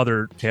older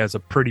brother has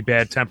a pretty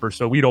bad temper,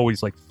 so we'd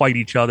always like fight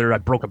each other. I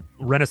broke a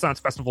Renaissance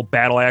Festival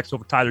battle axe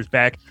over Tyler's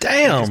back.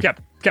 Damn. He just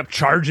kept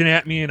charging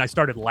at me, and I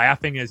started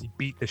laughing as he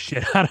beat the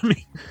shit out of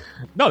me.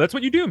 No, that's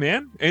what you do,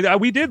 man. And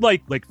we did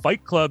like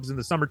fight clubs in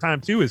the summertime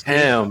too.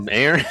 Damn,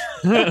 Aaron.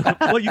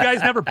 Well, you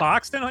guys never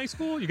boxed in high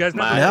school? You guys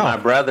never?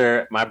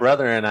 My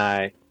brother and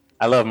I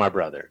love my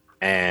brother,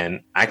 and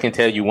I can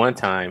tell you one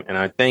time, and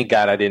I thank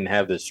God I didn't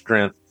have the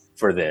strength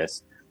for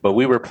this, but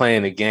we were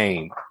playing a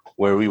game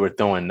where we were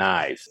throwing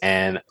knives,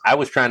 and I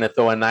was trying to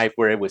throw a knife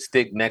where it would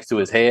stick next to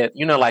his head.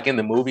 You know, like in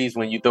the movies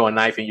when you throw a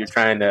knife and you're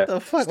trying to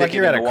the fuck, like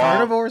you're at a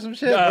carnival or some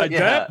shit.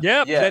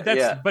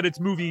 That's but it's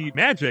movie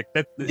magic.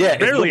 That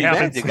barely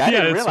happens. Magic. I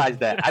didn't realize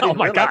that. I didn't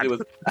realize it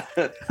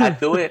was. I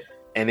threw it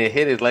and it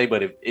hit his leg,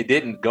 but it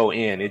didn't go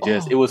in. It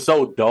just it was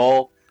so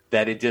dull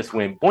that it just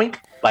went boink,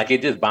 like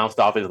it just bounced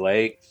off his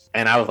leg.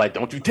 And I was like,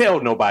 "Don't you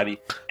tell nobody."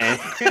 And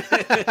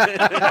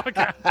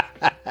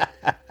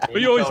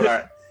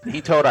he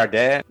told our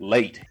dad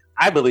late.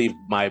 I believe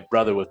my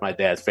brother was my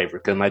dad's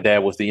favorite because my dad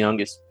was the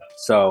youngest.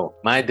 So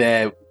my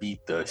dad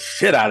beat the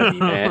shit out of me,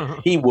 man.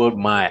 He whooped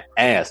my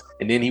ass,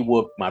 and then he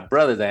whooped my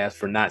brother's ass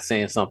for not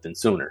saying something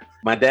sooner.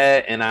 My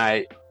dad and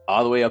I,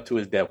 all the way up to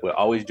his death, would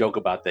always joke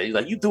about that. He's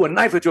like, "You threw a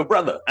knife at your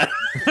brother."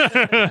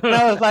 And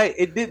I was like,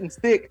 "It didn't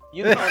stick."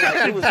 You know,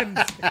 like, it was.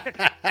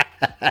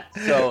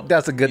 So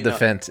that's a good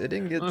defense. It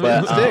didn't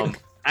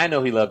stick. I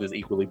know he loved us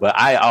equally, but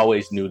I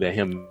always knew that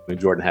him and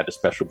Jordan had a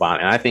special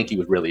bond, and I think he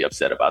was really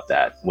upset about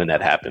that when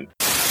that happened.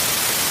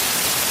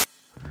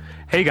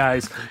 Hey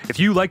guys, if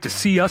you like to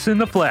see us in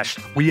the flesh,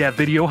 we have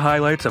video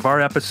highlights of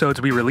our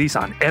episodes we release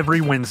on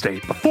every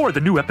Wednesday before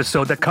the new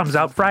episode that comes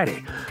out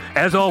Friday.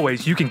 As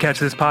always, you can catch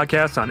this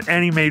podcast on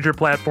any major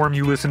platform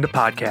you listen to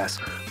podcasts.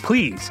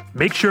 Please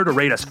make sure to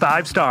rate us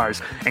 5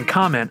 stars and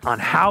comment on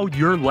how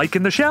you're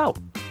liking the show.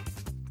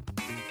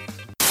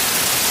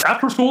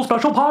 After School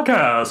Special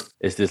Podcast.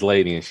 It's this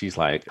lady, and she's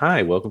like,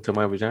 "Hi, welcome to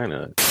my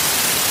vagina."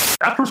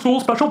 After School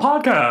Special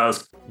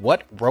Podcast.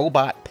 What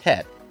robot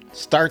pet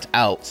starts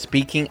out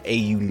speaking a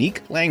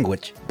unique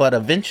language, but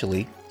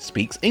eventually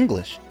speaks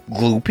English?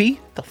 Gloopy?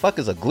 The fuck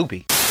is a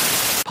gloopy?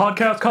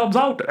 Podcast comes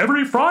out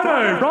every Friday.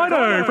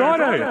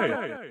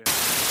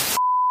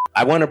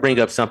 I want to bring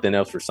up something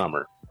else for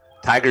summer.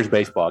 Tigers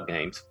baseball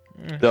games.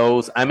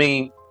 Those, I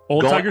mean...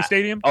 Old Tiger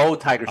Stadium?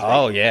 Old Tiger Stadium.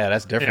 Oh, yeah,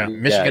 that's different. Yeah.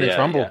 Michigan and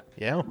Trumbull.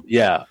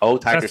 Yeah,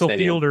 Old Tiger Cecil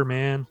Stadium. Fielder,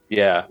 man.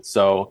 Yeah,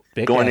 so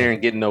Big going guy. there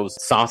and getting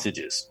those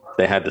sausages.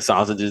 They had the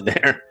sausages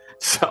there.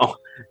 So,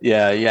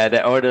 yeah.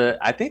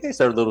 I think they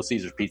served Little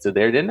Caesars pizza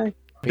there, didn't they?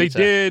 Pizza.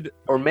 They did.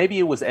 Or maybe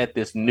it was at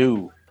this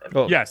new...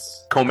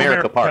 Yes.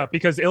 Comerica Park.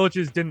 Because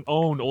Illich's didn't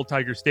own Old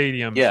Tiger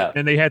Stadium. Yeah.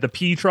 And they had the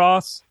pee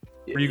troughs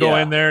where you go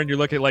Yeah. in there and you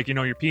look at, like, you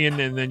know, you're peeing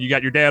and then you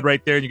got your dad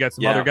right there and you got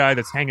some Yeah. other guy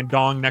that's hanging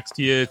dong next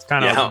to you. It's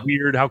kind of Yeah.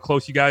 weird how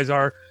close you guys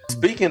are.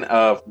 Speaking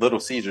of Little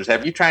Caesars,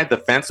 have you tried the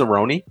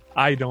Fanceroni?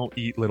 I don't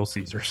eat Little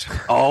Caesars.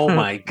 Oh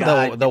my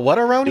god. The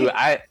what-a-roni? Dude,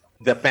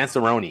 the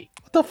Fanceroni.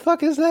 What the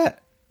fuck is that?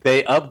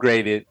 They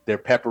upgraded their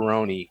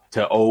pepperoni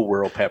to Old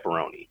World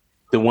pepperoni.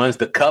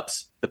 The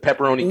cups, the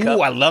pepperoni cup.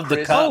 Ooh, I love the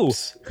Chris.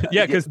 cups.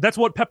 Yeah, because that's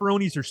what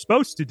pepperonis are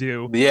supposed to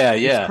do. Yeah,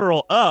 is yeah.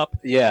 curl up.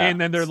 Yeah. And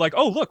then they're like,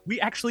 oh, look,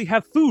 we actually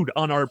have food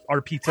on our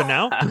pizza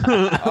now.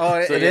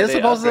 Oh, So, it yeah, is they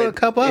supposed to upgraded-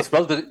 cup up? It's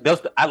supposed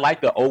to. I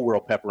like the Old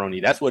World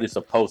pepperoni. That's what it's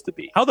supposed to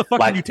be. How the fuck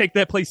Like- did you take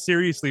that place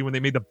seriously when they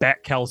made the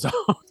bat calzone?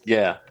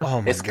 Yeah.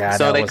 Oh, my It's- God,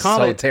 so that they was call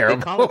so it, terrible.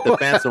 They call it the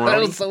Fanceroni. That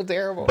was so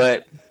terrible.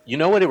 But you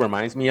know what it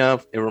reminds me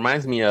of? It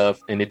reminds me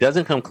of, and it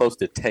doesn't come close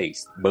to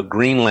taste, but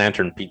Green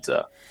Lantern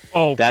pizza.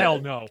 Oh, That- hell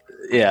no.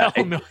 Yeah.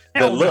 Hell no. The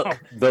Hell look. no.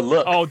 The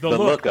look. Oh, the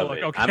look of of it.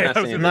 it. Okay, I'm I not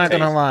was saying I'm the not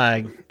gonna taste.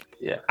 lie.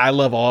 Yeah. I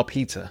love all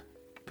pizza.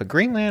 But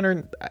Green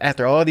Lantern,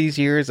 after all these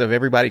years of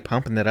everybody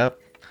pumping it up,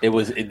 It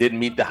didn't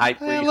meet the hype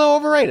for a you. little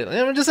overrated.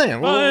 I'm just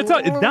saying.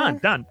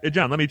 Don,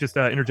 John, let me just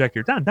interject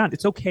here. Don,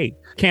 it's okay.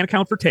 Can't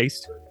account for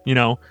taste, you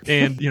know.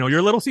 And, you know, you're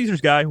a Little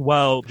Caesars guy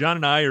while John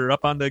and I are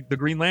up on the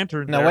Green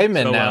Lantern. No, there. wait a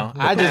minute So, now.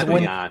 I just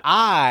went. Pantheon.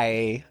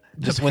 I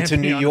just went to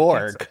New Pantheon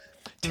York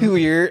 2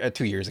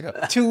 years ago.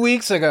 2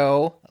 weeks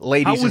ago, How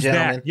ladies and was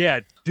gentlemen. that? Yeah,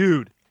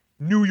 dude.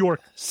 New York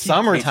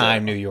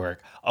Summertime, New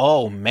York.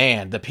 Oh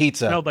man, the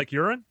pizza. smelled like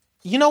urine.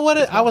 You know what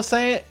I was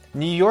saying?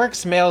 New York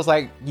smells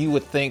like you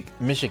would think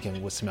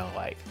Michigan would smell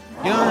like.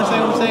 You know what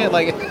I'm saying?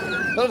 Like,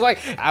 it was like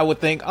I would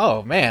think,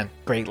 oh man,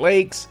 Great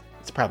Lakes.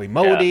 It's probably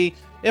moldy.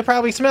 It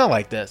probably smell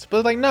like this,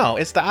 but like no,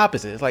 it's the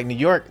opposite. It's like New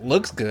York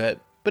looks good,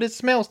 but it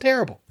smells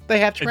terrible. They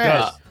have It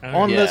trash does.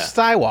 on the Yeah.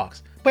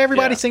 sidewalks. But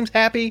everybody Yeah. seems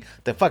happy.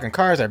 The fucking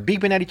cars are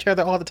beeping at each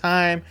other all the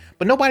time.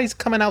 But nobody's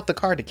coming out the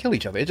car to kill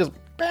each other. It's just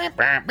bam,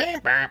 bam, bam,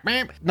 bam,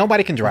 bam.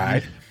 Nobody can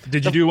drive.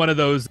 Did you do one of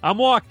those? I'm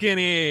walking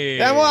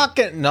in. I'm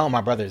walking. No,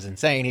 my brother's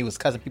insane. He was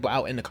cussing people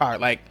out in the car.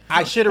 Like,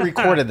 I should have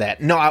recorded that.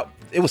 No,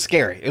 it was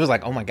scary. It was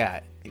like, oh my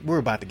God, we're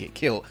about to get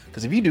killed.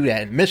 Because if you do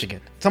that in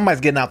Michigan,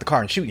 somebody's getting out the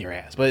car and shooting your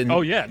ass. But in,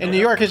 Oh, yeah, in no New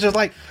doubt. York, it's just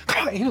like,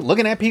 God, he was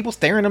looking at people,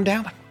 staring them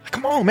down. Like,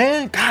 come on,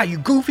 man. God, you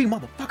goofy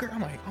motherfucker. I'm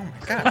like, oh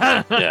my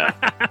God. Yeah.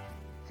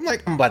 I'm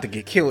like, I'm about to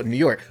get killed in New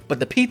York. But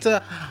the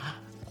pizza,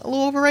 a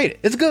little overrated.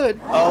 It's good.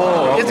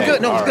 Oh, It's okay.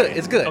 good. No, it's All good. right.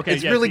 It's good. Okay,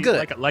 it's yeah, really see,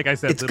 good. Like I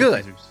said, It's Little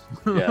good.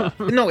 Caesars.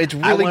 Yeah. No, it's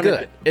really wanted-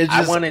 good. It's I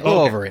just wanted- a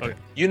little okay, overrated. okay.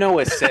 You know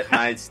what set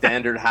my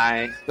standard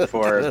high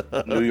for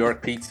New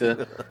York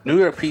pizza? New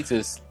York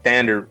pizza's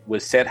standard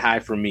was set high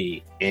for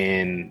me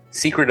in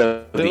Secret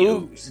of the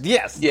Ooze.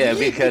 Yes. Yeah,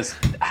 because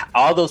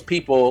all those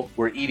people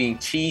were eating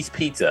cheese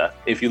pizza.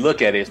 If you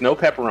look at it, it's no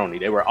pepperoni.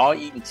 They were all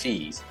eating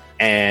cheese.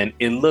 And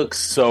it looks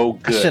so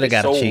good. shoulda It's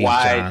got a so cheese,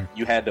 wide, John.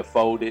 you had to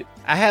fold it.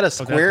 I had a that's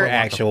square what I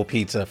want actual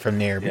pizza from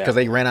there Yeah. because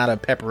they ran out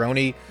of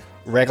pepperoni,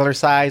 regular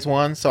size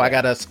one. So I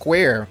got a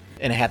square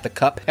and it had the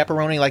cup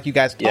pepperoni like you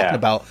guys talking Yeah.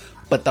 about.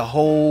 But the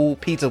whole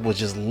pizza was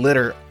just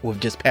littered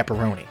with just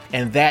pepperoni.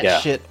 And that Yeah.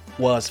 shit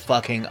was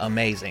fucking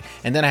amazing.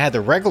 And then I had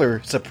the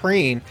regular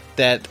Supreme,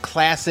 that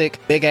classic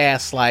big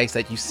ass slice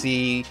that you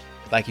see,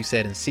 like you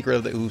said, in Secret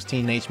of the Ooze,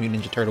 Teenage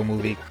Mutant Ninja Turtle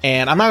movie.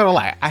 And I'm not gonna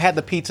lie, I had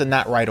the pizza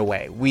not right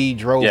away. We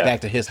drove Yeah.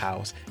 back to his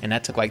house and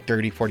that took like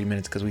 30-40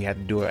 minutes because we had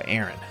to do an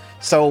errand.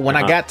 So when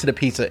I got to the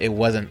pizza, it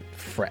wasn't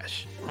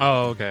fresh.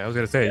 Oh, okay. I was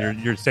gonna say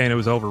you're saying it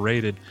was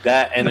overrated.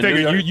 That and I the New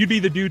figured York, you'd be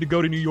the dude to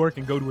go to New York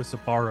and go to a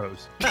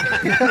Sbarro's.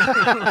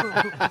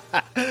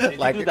 did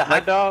you do the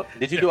hot dog?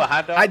 Did you do a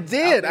hot dog? I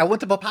did. I went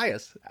to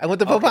Papayas.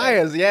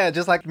 Papayas. Yeah,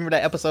 just like remember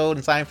that episode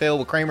in Seinfeld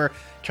where Kramer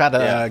tried to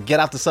Yeah. get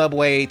out the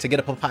subway to get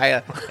a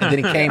papaya, and then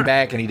he came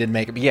back and he didn't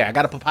make it. But yeah, I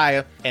got a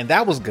papaya, and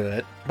that was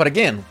good. But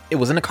again, it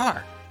was in the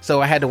car,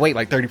 so I had to wait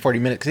like 30-40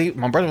 minutes. Because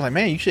my brother was like,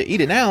 "Man, you should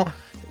eat it now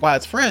while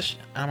it's fresh."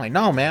 And I'm like,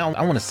 "No, man,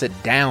 I want to sit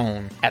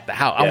down at the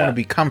house. I Yeah. want to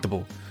be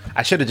comfortable."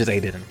 I should have just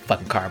ate it in the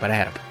fucking car, but I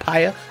had a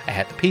papaya, I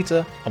had the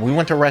pizza, and we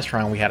went to a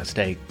restaurant, we had a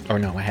steak, or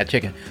no, I had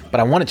chicken, but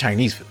I wanted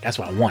Chinese food. That's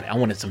what I wanted. I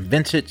wanted some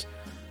vintage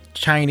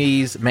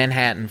Chinese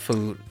Manhattan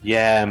food.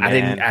 Yeah,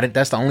 man. I didn't,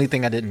 that's the only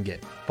thing I didn't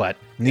get. But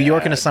New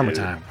York in the dude.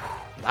 summertime,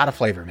 a lot of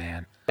flavor,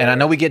 man. And I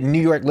know we get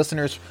New York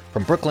listeners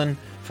from Brooklyn,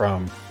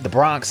 from the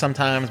Bronx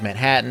sometimes,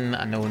 Manhattan.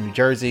 I know in New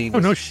Jersey. Oh,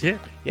 no shit.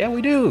 Yeah,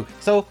 we do.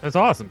 So that's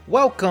awesome.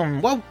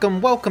 Welcome.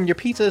 Your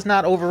pizza is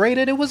not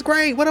overrated. It was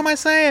great. What am I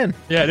saying?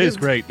 Yeah, it is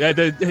great.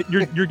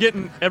 You're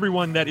getting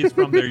everyone that is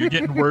from there. You're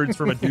getting words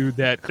from a dude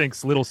that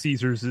thinks Little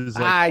Caesars is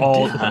like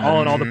all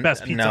the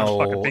best pizza on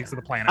the fucking face of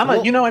the planet.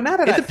 Now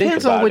that I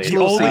think about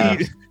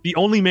it, the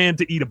only man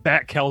to eat a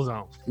bat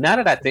calzone. Now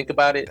that I think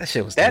about it, that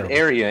shit was that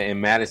area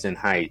in Madison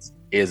Heights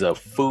is a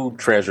food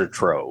treasure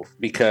trove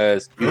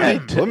because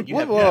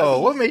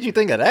what made you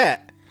think of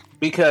that?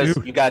 Because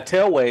you got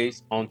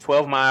Tailways on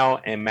 12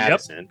 Mile and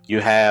Madison. Yep. You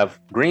have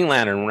Green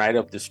Lantern right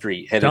up the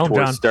street, heading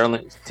towards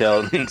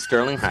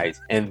Sterling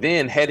Heights. And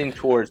then heading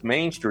towards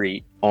Main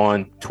Street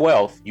on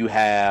 12th, you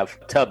have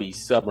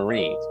Tubby's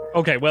Submarines.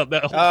 Okay, well...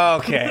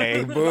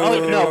 Okay, boo.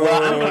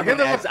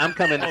 I'm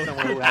coming as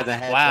someone who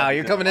hasn't had... Wow,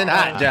 you're coming in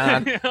hot,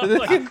 John.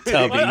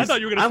 I thought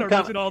you were going to start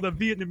mentioning all the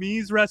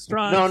Vietnamese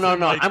restaurants.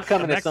 No. I'm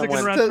coming as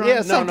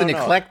someone... something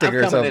eclectic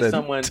or something. As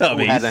someone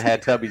who hasn't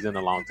had Tubby's in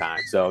a long time.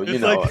 So, you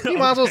know... You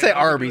might as well say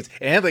Arby's.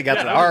 And they got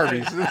the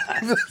Arby's.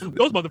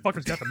 Those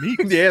motherfuckers got the meat.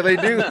 Yeah, they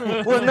do.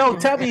 Well, no,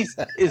 Tubby's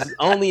is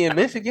only in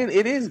Michigan.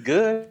 It is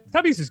good.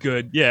 Tubby's is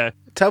good, yeah.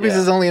 Tubby's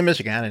is only in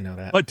Michigan. I didn't know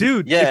that. But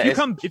dude,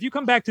 if you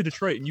come back to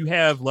Detroit and you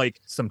have like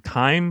some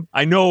time,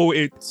 I know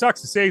it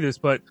sucks to say this,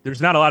 but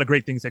there's not a lot of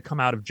great things that come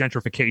out of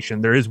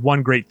gentrification. There is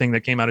one great thing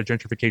that came out of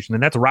gentrification,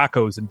 and that's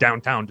Rocco's in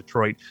downtown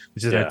Detroit,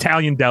 which is an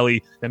Italian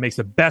deli that makes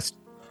the best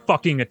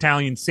fucking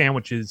Italian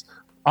sandwiches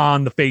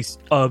on the face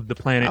of the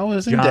planet. I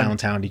was in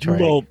downtown Detroit.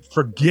 You will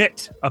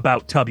forget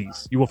about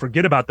Tubby's. You will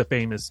forget about the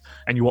famous,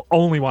 and you will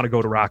only want to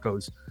go to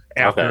Rocco's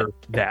after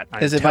that.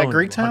 Is it by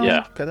Greektown?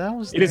 Yeah.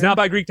 It is not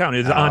by Greektown.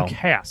 It is on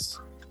Cass.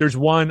 There's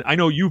one. I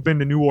know you've been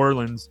to New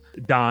Orleans,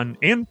 Don,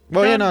 and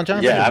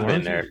John. Yeah, I've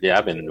been there. Yeah,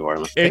 I've been to New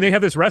Orleans. And they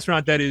have this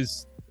restaurant that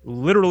is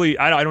literally,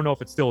 I don't know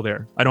if it's still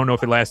there. I don't know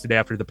if it lasted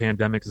after the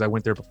pandemic because I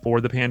went there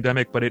before the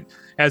pandemic, but it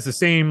has the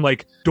same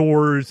like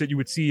doors that you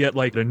would see at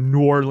like a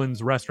New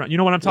Orleans restaurant. You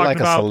know what I'm talking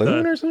about? Like a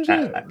saloon or some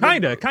shit?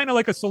 Kind of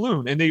like a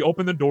saloon. And they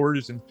open the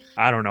doors and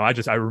I don't know.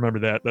 I remember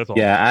that. That's all.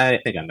 Yeah, I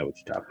think I know what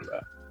you're talking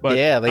about. But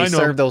yeah, they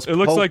serve those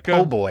like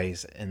po'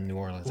 boys in New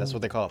Orleans. That's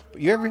what they call it.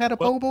 You ever had a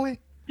po' boy?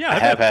 Yeah, I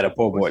have had a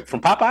po' boy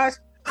from Popeyes.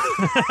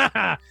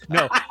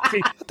 No, see,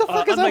 what the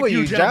fuck is up with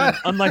you, John?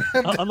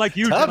 Unlike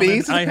you,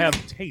 Tubby's, I have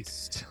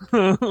taste.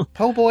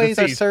 Po' boys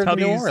are served in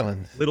New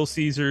Orleans. Little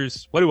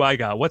Caesars. What do I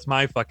got? What's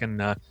my fucking?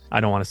 I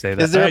don't want to say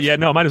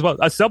that. Might as well.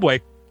 Subway.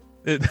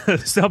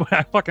 Subway.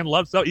 I fucking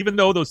love Subway. Even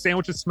though those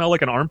sandwiches smell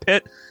like an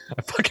armpit,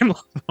 I fucking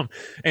love them.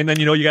 And then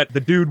you got the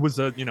dude was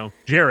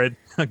Jared,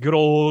 good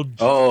old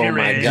Jared.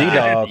 My God.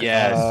 G-Dog.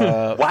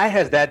 Yes. Why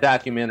has that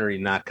documentary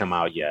not come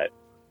out yet?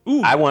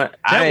 Ooh, would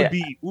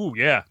be. Ooh,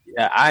 yeah.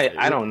 Yeah,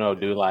 I don't know,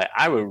 dude. Like,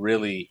 I would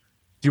really.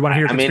 Do you want to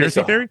hear a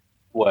conspiracy theory?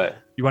 What?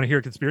 You want to hear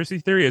a conspiracy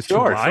theory?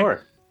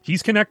 Sure.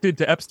 He's connected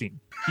to Epstein.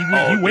 He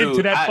went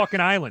to that fucking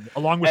island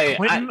along with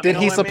Clinton. Did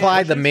he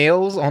supply the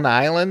meals on the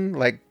island?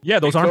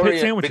 Those armpit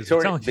sandwiches.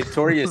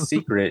 Victoria's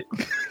Secret.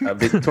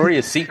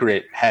 Victoria's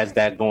Secret has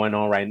that going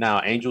on right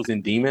now. Angels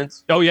and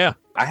Demons. Oh yeah,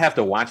 I have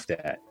to watch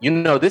that.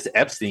 This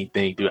Epstein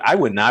thing, dude. I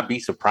would not be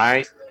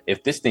surprised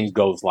if this thing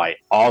goes like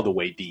all the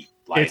way deep.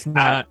 Like, it's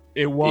not.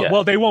 It won't. Yeah.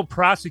 Well, they won't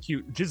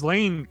prosecute.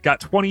 Ghislaine got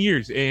 20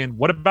 years. And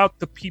what about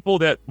the people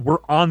that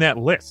were on that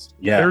list?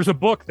 Yeah. There's a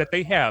book that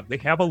they have. They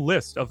have a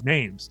list of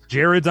names.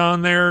 Jared's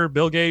on there.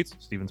 Bill Gates.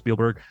 Steven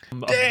Spielberg.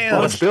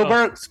 Damn.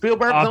 Spielberg's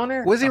on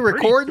there? Was he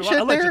recording shit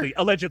allegedly,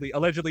 there?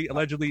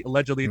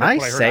 Allegedly.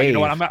 Nice That's what I heard. save. You know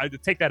what? I'm not,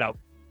 take that out.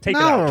 Take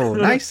it out.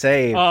 Nice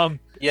save.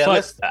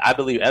 I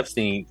believe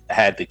Epstein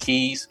had the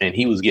keys and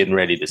he was getting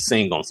ready to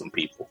sing on some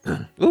people.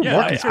 Ooh,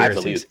 more conspiracies. I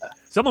believe that.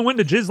 Someone went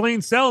to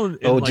Ghislaine's cell.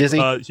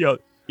 Jizzy?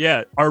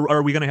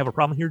 Are we going to have a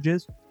problem here,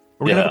 Jiz? Are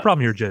we going to have a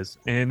problem here, Jiz?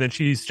 And then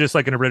she's just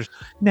like in a British,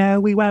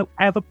 no, we won't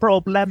have a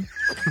problem.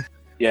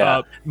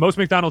 Yeah. Most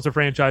McDonald's are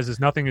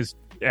franchises. Nothing is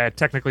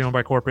technically owned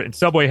by corporate. And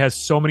Subway has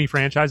so many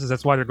franchises.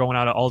 That's why they're going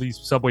out of all these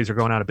Subways are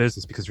going out of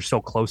business because they're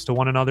so close to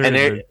one another.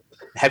 And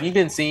have you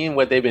been seeing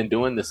what they've been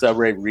doing, the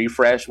Subway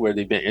refresh, where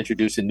they've been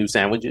introducing new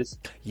sandwiches?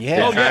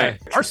 Yeah. Oh, yeah.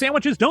 Our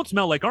sandwiches don't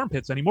smell like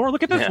armpits anymore.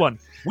 Look at this one.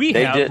 We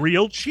have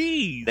real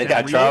cheese. They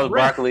got Charles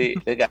Barkley.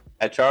 They got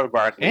Charles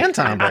Barkley and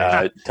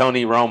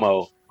Tony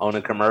Romo on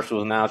the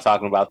commercials now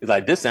talking about, it's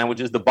like, this sandwich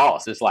is the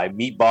boss. It's like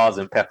meatballs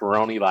and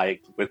pepperoni,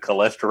 like with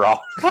cholesterol.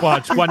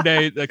 Watch one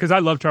day, because I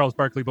love Charles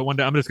Barkley, but one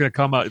day I'm just going to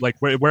come like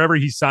wherever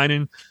he's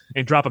signing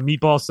and drop a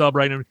meatball sub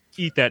right in.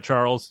 Eat that,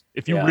 Charles.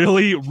 If you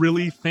really,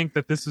 really think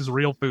that this is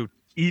real food.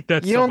 Eat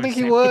that. You don't think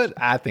he would?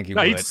 I think he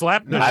would. He'd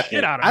slap the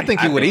shit out of me. I think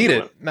he would eat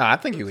it. No, I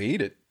think he would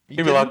eat it.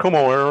 He'd be like, come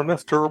on, Aaron.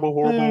 That's terrible,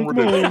 horrible,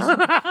 ridiculous.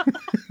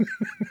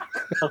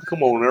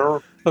 Come on,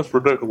 Aaron. That's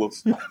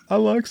ridiculous. I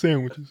like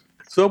sandwiches.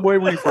 Subway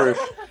refresh.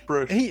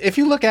 If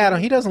you look at him,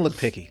 he doesn't look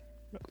picky.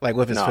 Like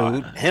with his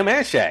food. Him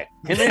and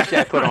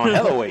Shaq put on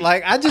hella weight.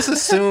 Like, I just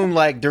assume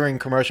like during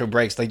commercial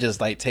breaks, they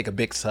just like take a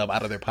big sub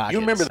out of their pockets. You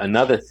remember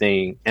another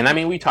thing, and I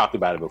mean, we talked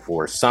about it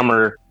before,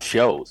 summer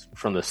shows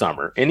from the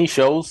summer. Any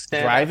shows?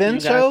 Drive-in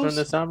shows? From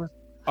the summer?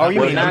 Oh, you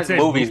well, mean not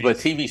movies, but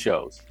TV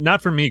shows.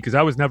 Not for me, because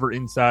I was never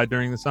inside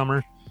during the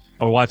summer.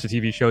 I would watch the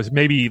TV shows,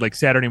 maybe like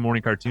Saturday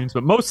morning cartoons,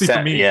 but mostly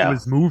for me, it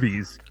was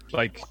movies.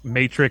 Like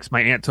Matrix,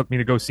 my aunt took me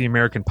to go see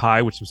American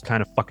Pie, which was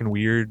kind of fucking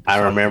weird. I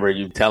remember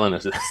you telling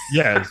us.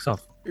 Yeah, so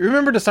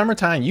remember the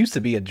summertime used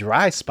to be a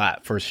dry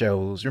spot for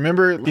shows.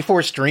 Remember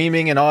before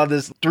streaming and all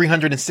this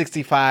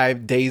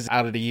 365 days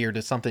out of the year,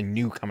 there's something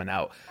new coming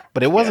out.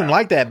 But it wasn't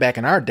like that back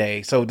in our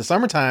day. So the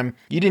summertime,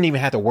 you didn't even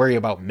have to worry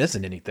about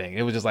missing anything.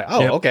 It was just like,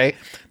 okay,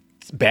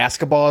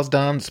 basketball is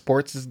done,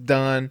 sports is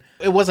done.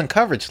 It wasn't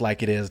coverage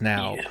like it is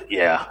now.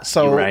 Yeah,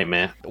 so you're right,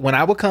 man. When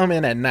I would come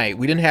in at night,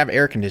 we didn't have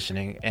air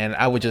conditioning, and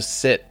I would just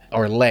sit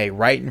or lay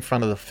right in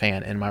front of the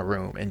fan in my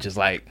room and just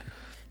like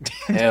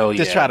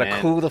just try to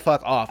cool the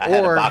fuck off. I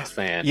had a box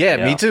fan.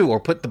 Yeah, me too. Or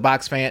put the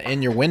box fan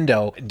in your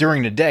window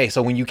during the day,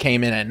 so when you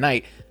came in at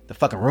night, the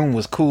fucking room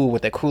was cool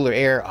with that cooler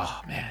air.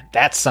 Oh man,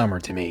 that's summer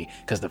to me,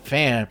 because the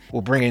fan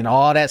will bring in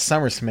all that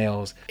summer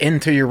smells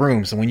into your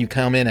room. So when you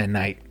come in at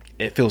night,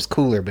 it feels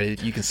cooler,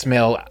 but you can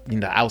smell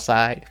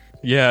outside.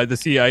 Yeah,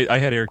 I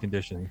had air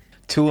conditioning.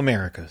 Two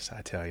Americas,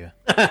 I tell you.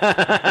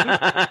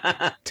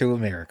 Two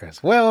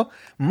Americas. Well,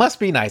 must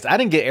be nice. I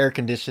didn't get air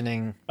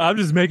conditioning. I'm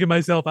just making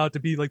myself out to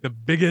be like the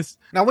biggest.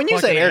 Now, when you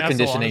say air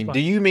conditioning, do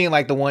you mean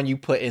like the one you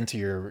put into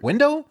your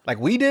window, like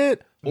we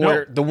did,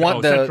 or the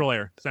one central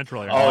air?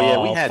 Central air. Oh yeah,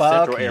 we had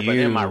central air, but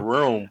in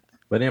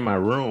my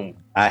room,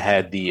 I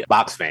had the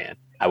box fan.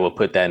 I will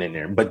put that in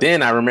there. But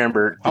then I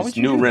remember this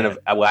new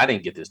well, I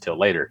didn't get this till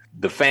later.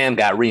 The fan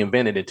got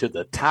reinvented into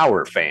the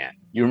tower fan.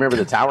 You remember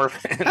the tower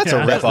fan? That's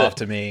a ripoff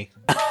to me.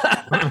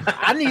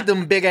 I need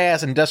them big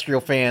ass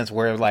industrial fans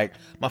where like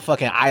my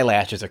fucking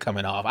eyelashes are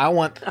coming off. I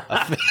want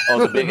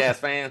the big ass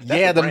fans?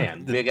 That's the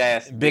brand. Big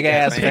ass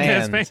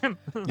fans.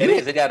 It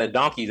is. It got a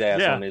donkey's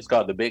ass on it. It's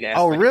called the big ass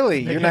fan.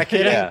 Really? You're not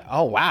kidding? Yeah.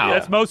 Oh, wow. Yeah,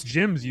 that's most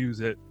gyms use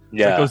it.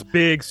 Yeah. Like those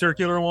big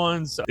circular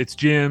ones. It's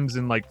gyms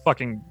and like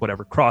fucking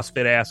whatever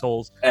CrossFit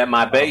assholes. At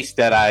my base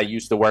that I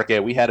used to work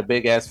at, we had a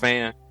big ass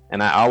fan.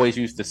 And I always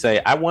used to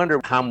say, I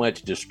wonder how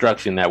much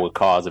destruction that would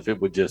cause if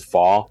it would just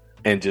fall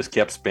and just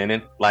kept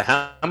spinning. Like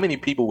how many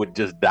people would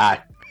just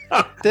die?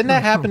 Didn't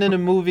that happen in the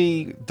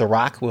movie The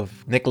Rock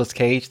with Nicolas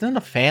Cage? Didn't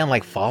a fan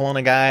like fall on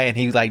a guy and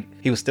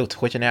he was still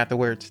twitching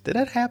afterwards? Did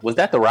that happen? Was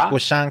that The Rock?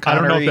 With Sean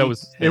Connery? I don't know if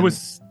that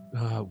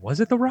was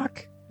it The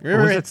Rock?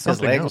 Remember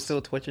his leg was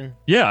still twitching?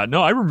 Yeah,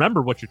 no, I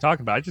remember what you're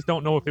talking about. I just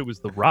don't know if it was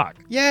The Rock.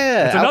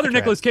 Yeah. It's another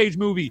Nicolas Cage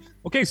movie.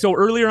 Okay, so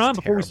earlier on,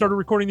 before we started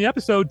recording the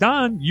episode,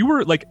 Don, you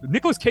were like,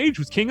 Nicolas Cage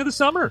was king of the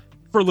summer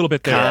for a little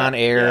bit there. Con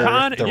Air,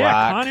 The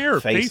Rock, Con Air,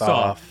 Face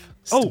Off.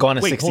 Oh, gone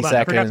in wait, 60 hold on.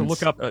 seconds. I forgot to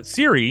look up.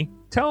 Siri,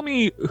 tell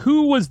me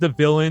who was the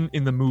villain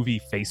in the movie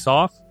Face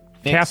Off?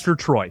 Castor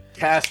Troy.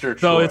 Castor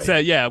Troy. So it's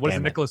what is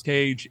it, Nicolas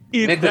Cage?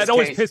 That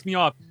always pissed me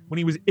off when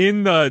he was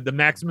in the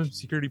maximum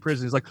security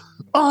prison. He's like,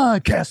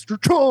 I'm Castor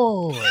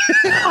Troy.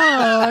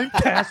 I'm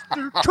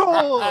Castor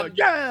Troy.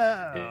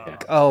 Yeah.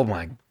 Oh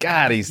my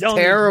God, he's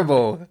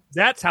terrible.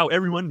 That's how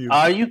everyone knew.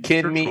 Are you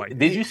kidding me?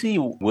 Did you see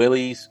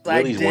Willy's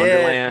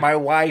Wonderland? My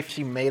wife,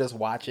 she made us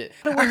watch it.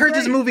 I heard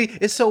this movie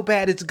is so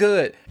bad, it's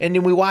good. And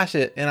then we watched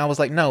it, and I was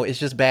like, no, it's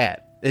just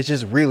bad. It's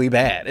just really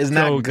bad. It's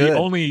not good.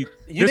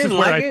 You didn't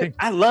like it?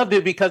 I loved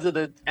it because of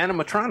the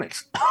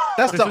animatronics.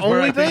 That's the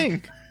only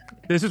thing.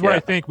 This is where I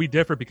think we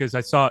differ, because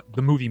I saw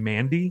the movie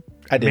Mandy.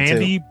 I did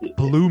Mandy too.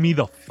 blew me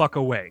the fuck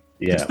away.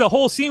 Yeah. It's the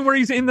whole scene where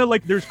he's in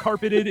there's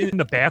carpeted in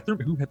the bathroom.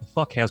 Who the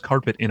fuck has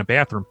carpet in a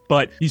bathroom?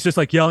 But he's just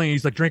like yelling.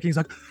 He's like drinking. He's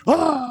like,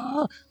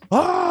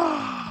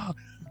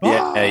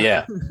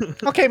 Yeah.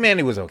 Okay,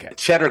 Mandy was okay.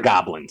 Cheddar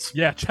Goblins.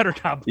 Yeah, Cheddar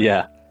Goblins.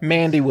 Yeah.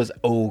 Mandy was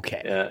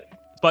okay.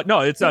 But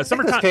no, it's summertime.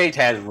 Nicolas Cage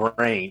has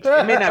range.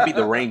 It may not be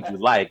the range you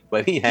like,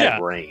 but he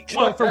had range.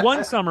 Well, for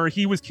one summer,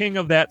 he was king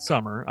of that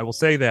summer. I will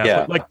say that.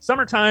 Yeah. But like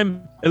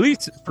summertime, at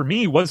least for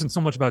me, wasn't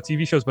so much about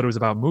TV shows, but it was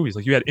about movies.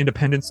 Like you had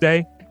Independence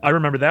Day. I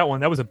remember that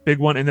one. That was a big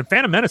one. And then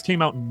Phantom Menace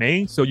came out in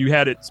May, so you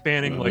had it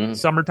spanning like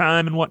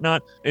summertime and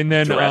whatnot. And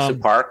then Jurassic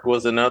Park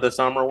was another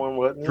summer one,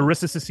 wasn't it?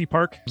 Jurassic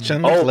Park.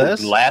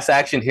 Last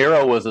Action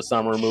Hero was a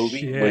summer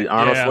movie with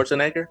Arnold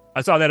Schwarzenegger.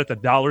 I saw that at the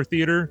Dollar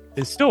Theater.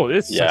 It's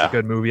such a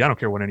good movie. I don't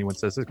care what anyone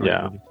says. It's a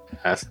great movie.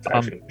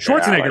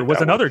 Schwarzenegger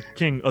was another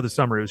king of the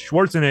summer. It was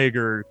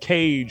Schwarzenegger,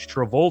 Cage,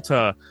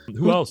 Travolta.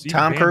 Who else?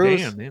 Tom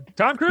Cruise.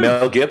 Tom Cruise.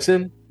 Mel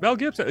Gibson.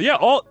 Yeah,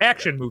 all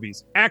action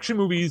movies. Action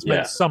movies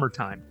meant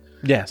summertime.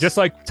 Yes. Just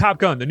like Top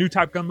Gun, the new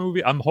Top Gun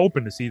movie. I'm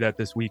hoping to see that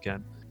this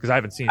weekend because I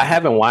haven't seen it. I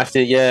haven't watched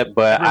it yet,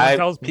 but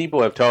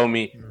people have told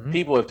me,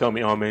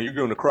 oh man, you're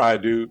going to cry,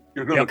 dude.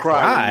 You're going to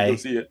cry when you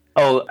see it.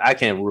 Oh, I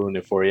can't ruin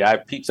it for you.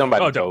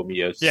 Somebody told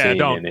me a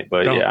scene in it,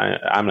 but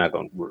I'm not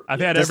going to ruin it. I've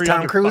had every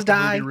Tom Cruise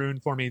die? movie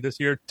ruined for me this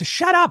year. To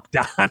shut up,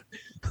 Don.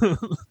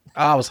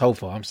 I was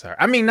hopeful. I'm sorry.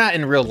 I mean, not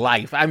in real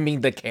life. I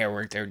mean the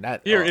character.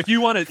 Not here. If you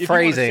want to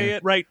say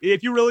it right,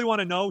 if you really want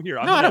to know, here.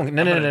 I don't.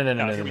 No. I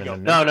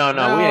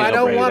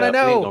don't want to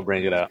know. We ain't gonna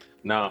bring it up.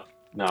 No,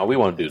 we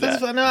won't do that.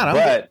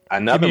 But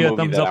another movie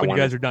thumbs up when you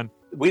guys are done.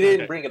 We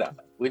didn't bring it up.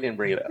 We didn't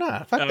bring it up.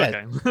 Nah, fuck that.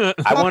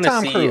 I want to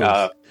Tom see.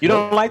 Cruise. You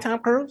don't like Tom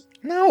Cruise?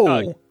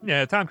 No.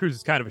 Yeah, Tom Cruise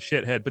is kind of a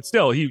shithead, but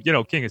still,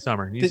 King of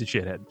Summer. He's a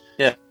shithead.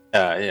 Yeah.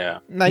 Yeah.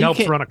 No, he you helps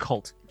can't. run a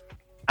cult.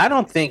 I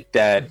don't think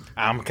that.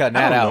 I'm cutting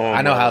that out.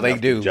 I know how they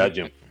do. Judge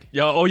him.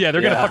 They're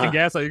gonna fucking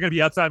gaslight. They're gonna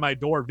be outside my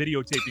door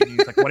videotaping me.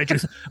 It's like,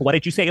 what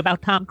did you say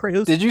about Tom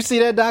Cruise? Did you see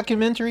that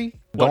documentary?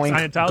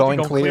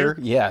 Going clear?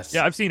 Yes.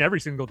 Yeah, I've seen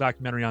every single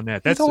documentary on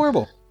that. That's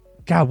horrible.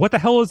 God, what the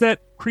hell is that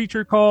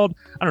creature called?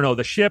 I don't know.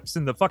 The ships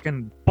and the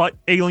fucking butt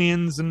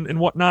aliens and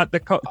whatnot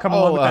that come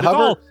along with that.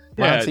 Hubbard?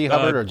 Ron C.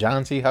 Hubbard or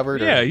John C.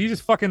 Hubbard? Yeah, he's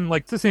just fucking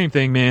like it's the same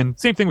thing, man.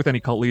 Same thing with any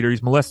cult leader.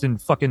 He's molesting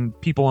fucking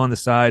people on the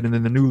side, and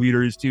then the new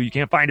leader is too. You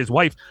can't find his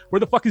wife. Where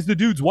the fuck is the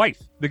dude's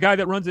wife? The guy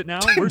that runs it now?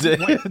 Where's his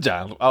wife?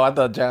 John. Oh, I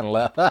thought John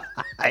left.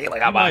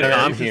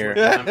 I'm here.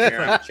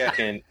 I'm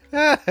checking.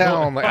 I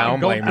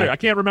don't blame you. I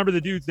can't remember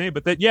the dude's name,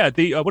 but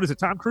what is it?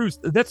 Tom Cruise.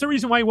 That's the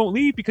reason why he won't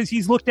leave, because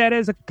he's looked at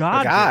as a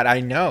god.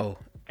 I know.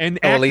 And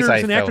actors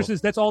and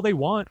actresses, that's all they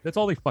want. That's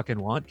all they fucking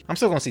want. I'm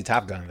still going to see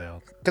Top Gun,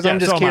 though, because I'm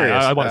just curious.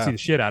 I want to see the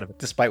shit out of it.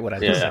 Despite what I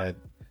just said.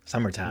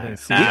 Summertime.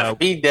 Now,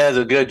 he does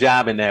a good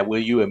job in that. Will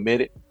you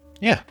admit it?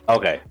 Yeah.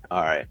 Okay.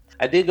 All right.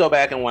 I did go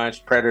back and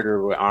watch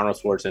Predator with Arnold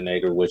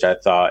Schwarzenegger, which I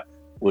thought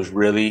was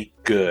really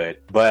good.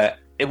 But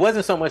it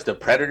wasn't so much the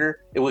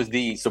Predator. It was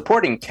the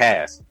supporting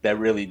cast that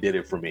really did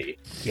it for me.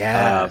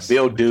 Yes.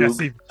 Bill Duke.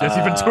 Jesse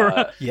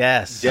Ventura.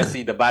 Yes.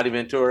 Jesse the Body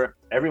Ventura.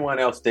 Everyone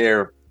else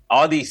there.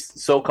 All these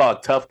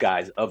so-called tough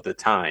guys of the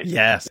time.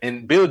 Yes.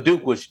 And Bill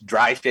Duke was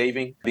dry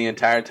shaving the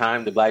entire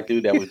time. The black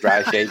dude that was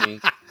dry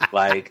shaving.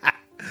 Like,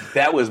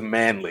 that was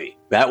manly.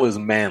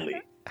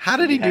 How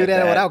did he do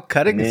that without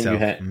cutting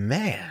himself?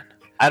 Man.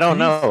 I don't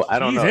know.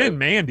 He's in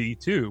Mandy,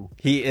 too.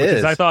 He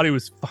is. I thought he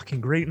was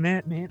fucking great in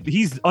that, man.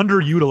 He's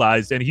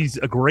underutilized, and he's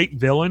a great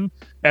villain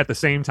at the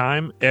same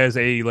time as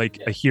a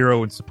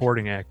hero and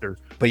supporting actor.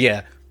 But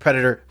yeah,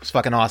 Predator was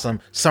fucking awesome.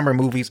 Summer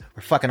movies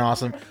were fucking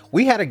awesome.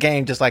 We had a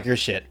game just like your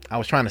shit. I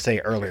was trying to say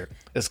earlier.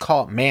 It's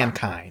called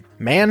Mankind.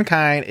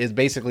 Mankind is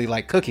basically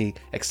like Cookie,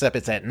 except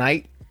it's at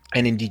night.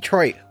 And in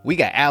Detroit, we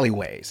got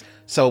alleyways.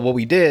 So what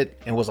we did,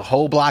 and it was a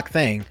whole block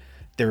thing,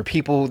 there were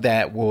people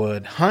that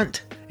would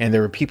hunt and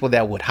there were people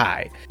that would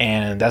hide.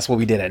 And that's what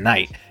we did at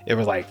night. It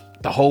was like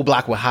the whole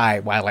block would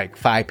hide while like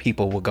 5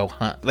 people would go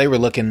hunt. They were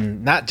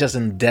looking not just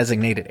in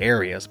designated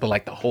areas, but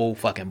like the whole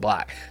fucking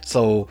block.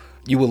 So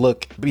you would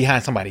look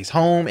behind somebody's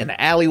home in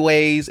the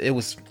alleyways. It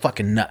was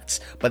fucking nuts.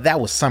 But that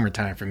was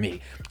summertime for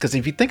me. Because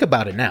if you think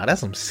about it now,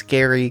 that's some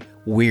scary,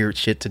 weird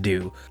shit to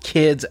do.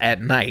 Kids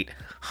at night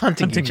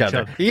hunting each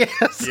other.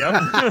 Yes.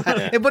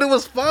 Yep. But it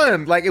was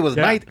fun. Like, it was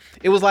night.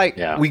 It was like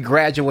we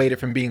graduated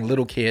from being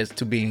little kids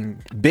to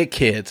being big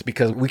kids,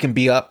 because we can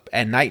be up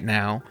at night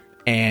now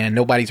and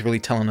nobody's really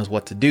telling us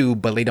what to do,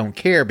 but they don't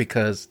care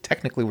because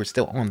technically we're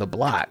still on the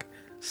block.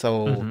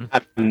 So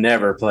I've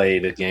never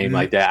played a game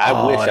like that.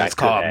 I wish I could. It's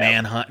called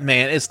Manhunt.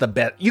 Man, it's the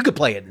best. You could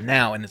play it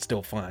now and it's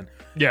still fun.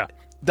 Yeah.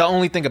 The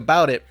only thing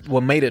about it,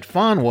 what made it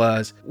fun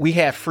was we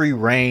had free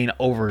reign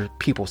over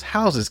people's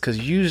houses, because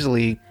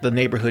usually the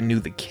neighborhood knew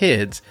the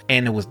kids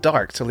and it was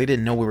dark, so they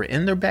didn't know we were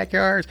in their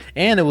backyards,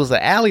 and it was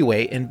an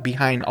alleyway in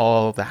behind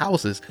all the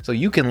houses. So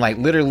you can like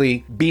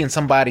literally be in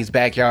somebody's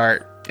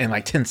backyard in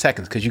like 10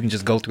 seconds because you can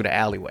just go through the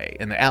alleyway,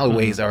 and the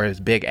alleyways are as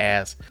big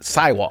as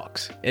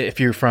sidewalks if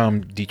you're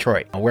from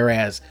Detroit.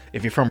 Whereas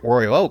if you're from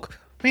Royal Oak,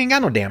 we ain't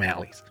got no damn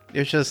alleys.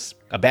 It's just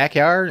a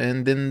backyard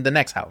and then the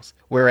next house.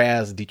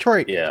 Whereas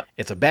Detroit,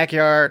 it's a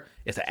backyard,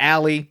 it's an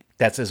alley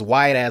that's as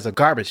wide as a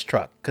garbage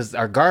truck, because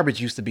our garbage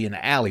used to be in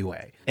the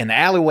alleyway, and the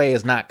alleyway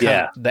is not.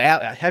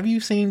 Have you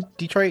seen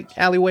Detroit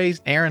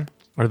alleyways, Aaron?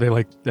 Are they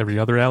like every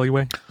other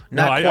alleyway?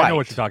 Not quite. I know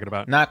what you're talking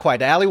about. Not quite.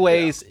 The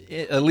alleyways,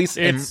 at least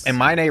in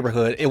my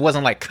neighborhood, it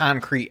wasn't like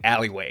concrete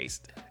alleyways.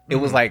 It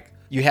was like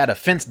you had a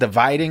fence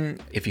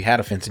dividing, if you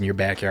had a fence in your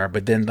backyard,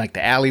 but then like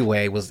the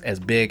alleyway was as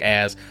big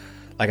as,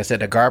 like I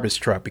said, the garbage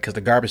truck, because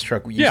the garbage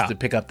truck used to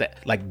pick up that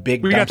like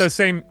big. We got the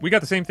same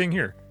thing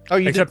here. Oh,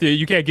 except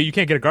you can't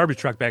get a garbage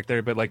truck back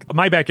there. But like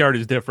my backyard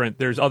is different.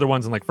 There's other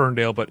ones in like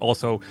Ferndale, but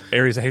also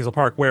areas of Hazel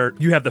Park where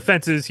you have the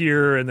fences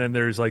here, and then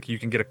there's like you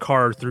can get a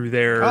car through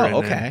there. Oh,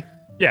 okay.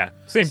 Yeah,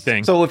 same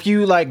thing. So if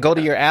you like go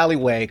to your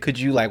alleyway, could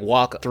you like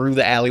walk through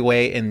the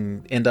alleyway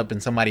and end up in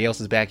somebody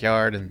else's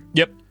backyard? And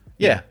Yep.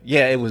 Yeah,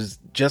 it was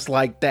just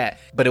like that.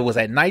 But it was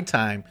at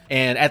nighttime,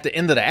 and at the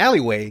end of the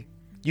alleyway,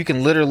 you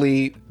can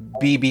literally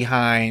be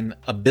behind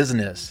a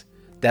business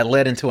that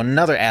led into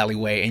another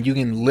alleyway, and you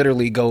can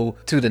literally go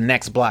to the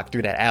next block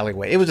through that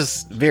alleyway. It was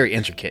just very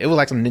intricate. It was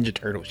like some Ninja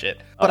Turtle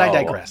shit. But I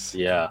digress.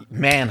 Yeah.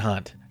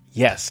 Manhunt.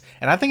 Yes.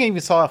 And I think I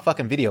even saw a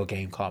fucking video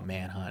game called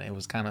Manhunt. It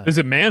was kind of... Is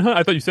it Manhunt?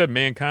 I thought you said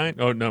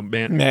Mankind. Oh, no,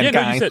 Mankind. Yeah,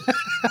 no, you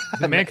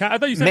said Mankind. I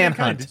thought you said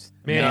Manhunt.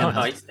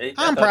 Manhunt.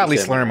 I'm probably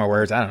slurring my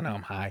words. I don't know.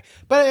 I'm high.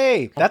 But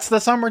hey, that's the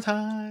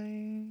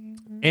summertime.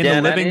 And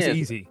the living's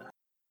easy.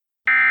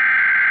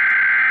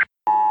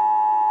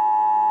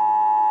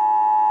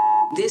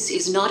 This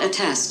is not a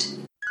test.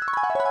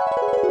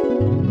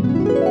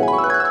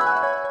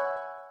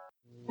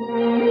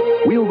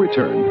 We'll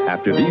return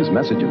after these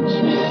messages.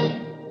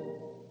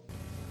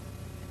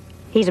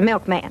 He's a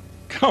milkman.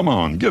 Come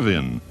on, give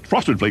in.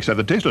 Frosted Flakes have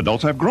the taste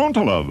adults have grown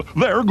to love.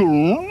 They're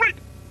great.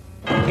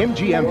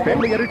 MGM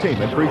Family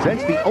Entertainment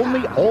presents the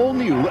only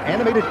all-new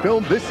animated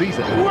film this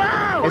season.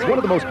 Wow! As one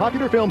of the most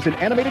popular films in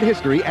animated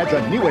history adds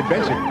a new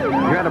adventure.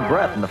 You're out of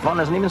breath and the fun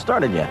hasn't even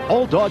started yet.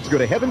 All Dogs Go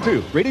to Heaven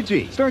 2, rated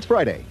G, starts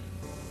Friday.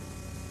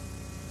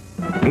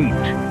 8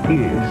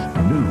 is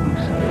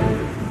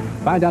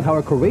news. Find out how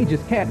a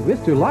courageous cat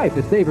risked her life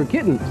to save her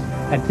kittens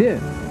at 10.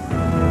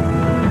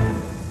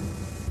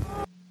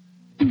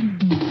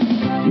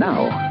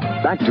 Now,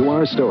 back to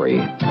our story.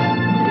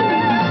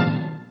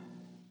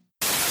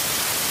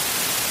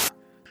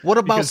 What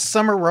about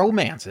summer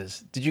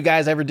romances? Did you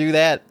guys ever do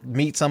that?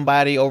 Meet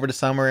somebody over the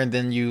summer and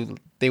then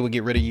they would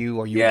get rid of you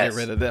or you would get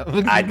rid of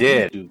them? I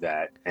did do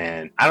that.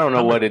 And I don't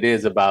know what it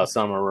is about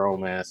summer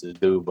romances,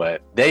 dude,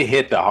 but they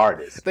hit the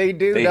hardest. They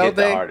do, they don't hit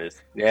they? The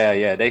hardest.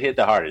 Yeah, they hit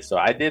the hardest. So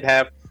I did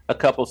have a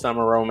couple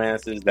summer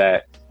romances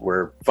that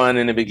were fun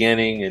in the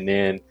beginning, and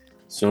then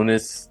soon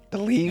as the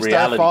leaves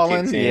start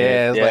falling,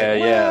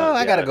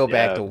 I gotta go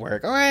back to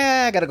work.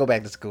 I gotta go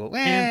back to school.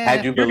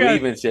 Had you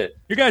believe in shit?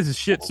 Your guys'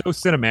 shit so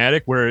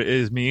cinematic. Where it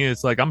is me,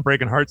 it's like I'm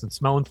breaking hearts and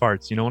smelling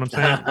farts. You know what I'm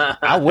saying?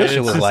 I wish it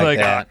was like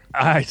that.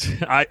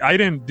 I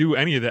didn't do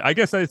any of that. I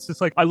guess it's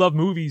just like I love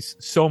movies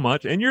so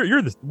much, and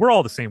we're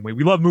all the same way.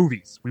 We love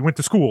movies. We went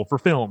to school for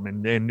film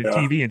and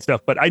TV and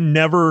stuff, but I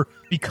never,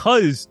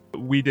 because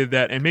we did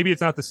that, and maybe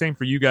it's not the same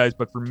for you guys,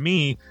 but for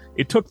me,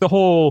 it took the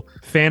whole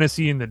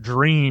fantasy and the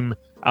dream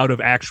out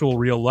of actual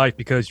real life,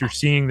 because you're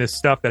seeing this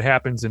stuff that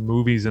happens in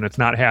movies and it's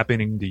not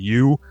happening to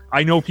you.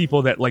 I know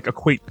people that like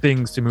equate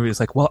things to movies,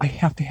 like, well, I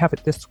have to have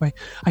it this way.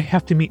 I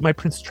have to meet my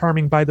Prince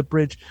Charming by the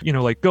bridge,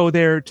 like go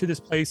there to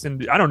this place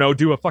and I don't know,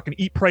 do a fucking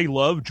Eat, Pray,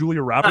 Love,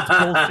 Julia Roberts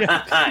bullshit.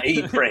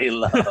 Eat, Pray,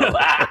 Love.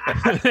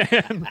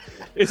 And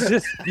it's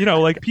just,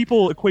 like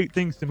people equate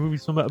things to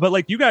movies so much, but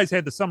like you guys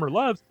had the summer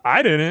loves.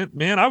 I didn't,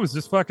 man. I was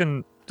just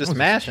fucking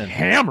smashing,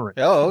 hammering.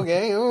 Oh,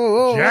 okay.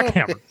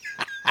 Jackhammer.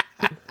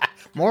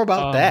 More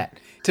about that.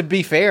 To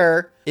be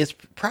fair, it's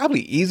probably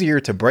easier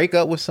to break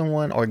up with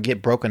someone or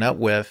get broken up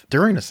with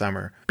during the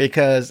summer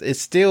because it's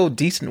still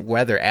decent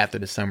weather after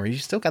the summer. You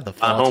still got the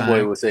fall time. My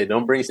homeboy would say,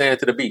 don't bring sand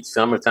to the beach.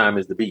 Summertime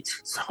is the beach.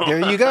 So,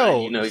 there you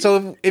go.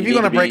 So if you're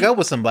going to break up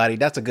with somebody,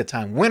 that's a good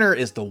time. Winter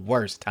is the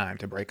worst time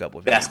to break up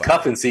with That's anybody.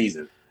 Cuffing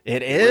season.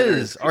 It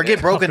is. Or get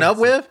broken up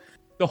with.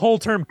 The whole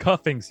term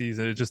cuffing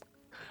season is just...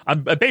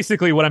 I'm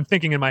basically what I'm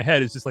thinking in my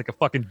head is just like a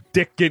fucking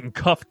dick getting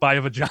cuffed by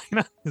a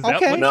vagina. Is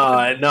that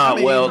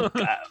what? Well,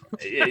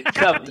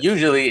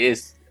 usually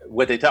is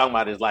what they talking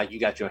about is like you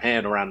got your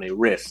hand around their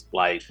wrist,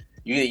 like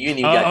you ain't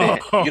even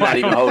got that. You're not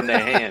even holding their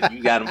hand.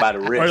 You got them by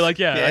the wrist. Or like,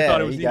 I thought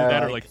it was either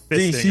that or like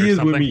fisting. She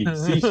is with me.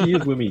 She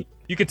is with me.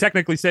 You could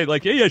technically say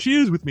like, yeah, she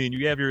is with me, and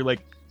you have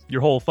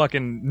your whole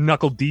fucking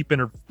knuckle deep in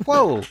her.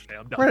 Whoa,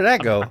 where did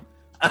that go?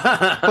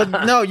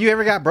 But no, you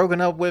ever got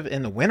broken up with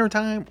in the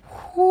wintertime?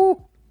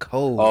 Whew.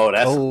 Cold. Oh,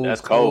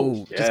 that's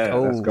cold. Yeah, just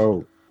cold. That's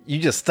cold. You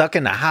just stuck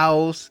in the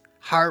house,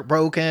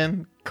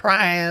 heartbroken,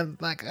 crying,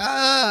 like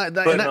not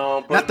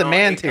the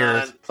man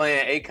tears.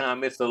 Playing Akon,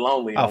 Mr.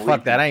 Lonely. Oh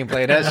fuck that! I ain't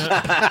playing that shit.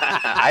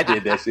 I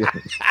did that shit.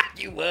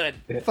 You would,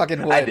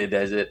 fucking would. I did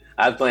that shit.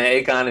 I was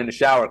playing Akon in the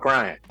shower,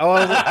 crying.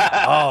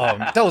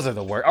 Those are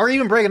the worst. Or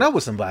even breaking up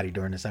with somebody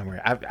during the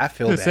summer. I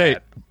feel that. Say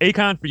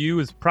Akon for you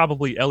is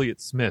probably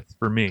Elliott Smith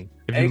for me.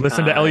 If you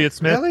listen to Elliott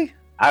Smith, really?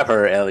 I've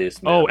heard Elliott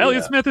Smith. Oh,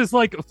 Elliott Smith is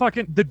like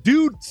fucking... The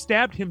dude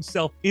stabbed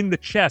himself in the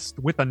chest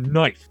with a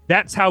knife.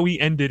 That's how he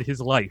ended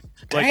his life.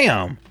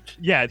 Damn.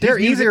 Yeah. There are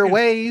easier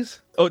ways.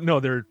 Oh,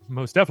 no, there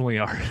most definitely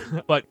are.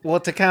 But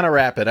well, to kind of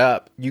wrap it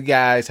up, you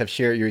guys have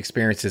shared your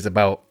experiences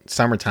about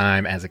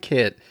summertime as a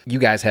kid. You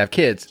guys have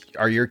kids.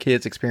 Are your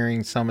kids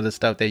experiencing some of the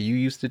stuff that you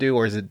used to do,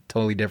 or is it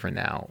totally different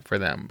now for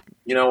them?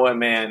 You know what,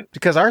 man?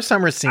 Because our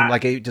summers seemed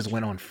like it just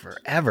went on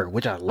forever,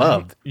 which I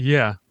loved.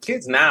 Yeah.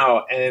 Kids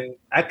now, and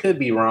I could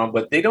be wrong,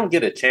 but they don't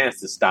get a chance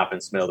to stop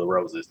and smell the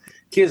roses.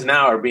 Kids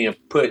now are being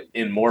put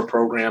in more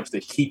programs to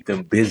keep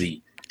them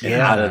busy and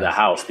out of the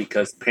house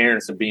because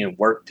parents are being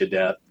worked to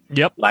death.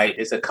 Yep. Like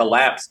it's a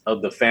collapse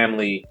of the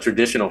family,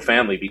 traditional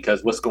family,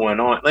 because what's going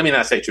on, let me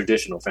not say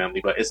traditional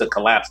family, but it's a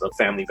collapse of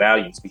family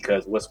values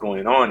because what's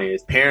going on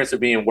is parents are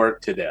being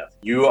worked to death.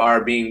 You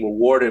are being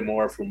rewarded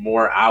more for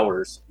more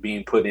hours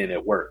being put in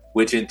at work,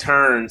 which in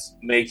turns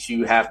makes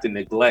you have to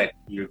neglect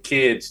your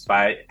kids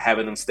by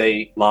having them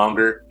stay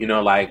longer.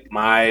 Like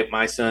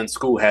my son's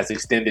school has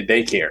extended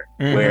daycare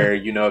where,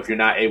 if you're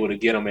not able to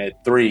get them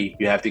at 3,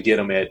 you have to get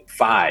them at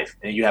 5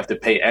 and you have to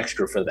pay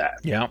extra for that.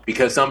 Yeah.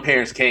 Because some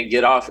parents can't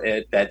get off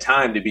at that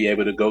time to be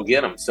able to go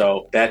get them.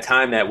 So that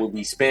time that will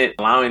be spent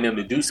allowing them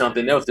to do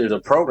something else, there's a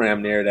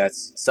program there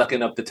that's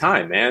sucking up the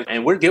time, man.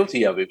 And we're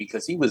guilty of it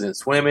because he was in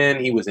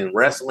swimming, he was in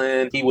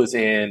wrestling, he was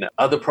in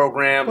other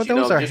programs. Well,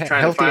 those are just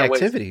trying healthy to find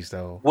activities. activities,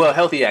 though. Well,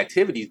 healthy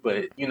activities,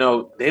 but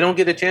they don't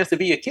get a chance to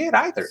be a kid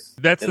either.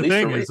 That's the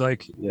thing is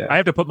like, I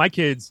have to put my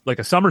kids like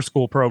a summer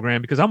school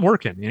program because I'm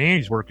working and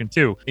Annie's working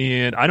too.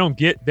 And I don't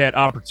get that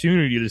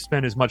opportunity to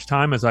spend as much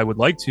time as I would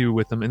like to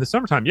with them in the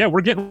summertime. Yeah,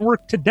 we're getting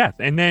worked to death.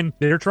 And then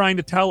they're trying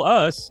to tell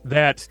us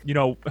that,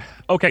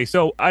 okay,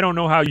 so I don't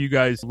know how you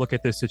guys look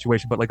at this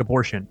situation, but like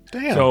abortion.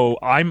 Damn. So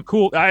I'm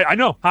cool. I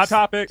know, hot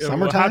topic.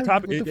 Summertime? Hot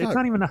topic. It's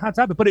not even a hot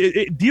topic, but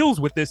it deals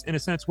with this in a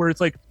sense where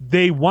it's like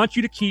they want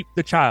you to keep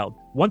the child.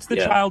 Once the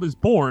child is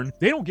born,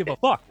 they don't give a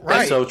fuck.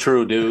 That's so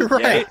true, dude.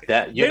 Right.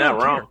 Yeah, you're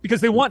not wrong. Because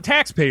they want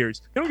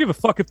taxpayers. They don't give a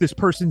fuck if this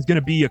person's going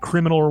to be a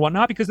criminal or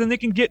whatnot, because then they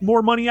can get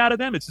more money out of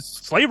them. It's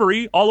just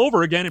slavery all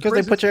over again. Because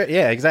they put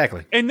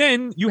exactly. And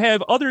then you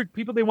have other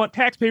people, they want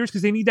taxpayers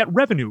because they need that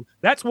revenue.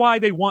 That's why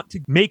they want to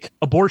make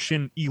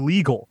abortion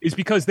illegal, is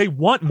because they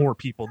want more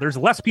people. There's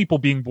less people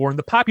being born.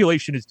 The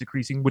population is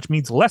decreasing, which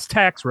means less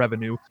tax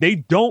revenue. They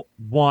don't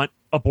want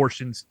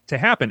abortions to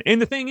happen. And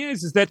the thing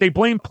is that they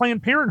blame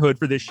Planned Parenthood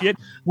for this shit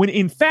when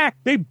in fact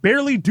they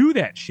barely do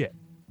that shit.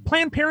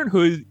 Planned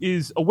Parenthood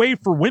is a way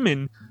for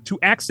women to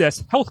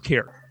access health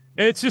care.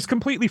 It's just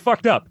completely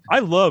fucked up. I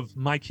love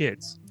my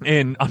kids,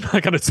 and I'm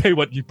not going to say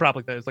what you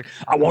probably thought. It's like,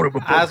 I want to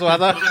abortion. That's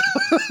what I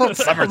thought.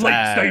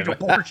 Summertime. Late stage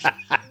abortion.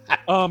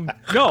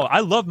 No, I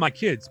love my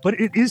kids, but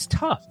it is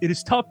tough. It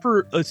is tough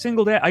for a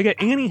single dad.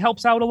 Annie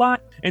helps out a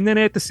lot, and then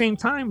at the same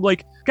time,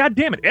 like, God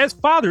damn it, as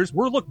fathers,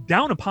 we're looked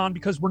down upon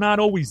because we're not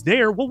always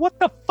there. Well, what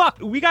the fuck?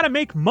 We got to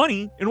make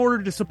money in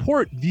order to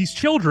support these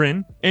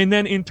children, and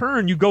then in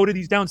turn, you go to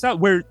these down south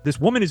where this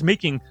woman is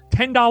making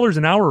 $10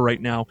 an hour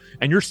right now,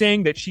 and you're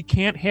saying that she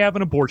can't have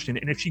an abortion,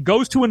 and if she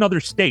goes to another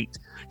state,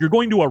 you're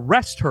going to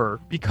arrest her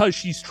because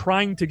she's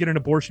trying to get an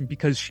abortion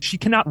because she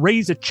cannot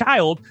raise a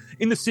child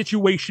in the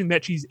situation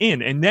that she's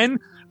in. And then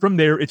from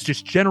there, it's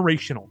just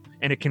generational,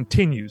 and it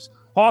continues.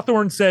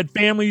 Hawthorne said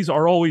families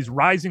are always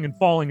rising and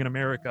falling in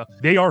America.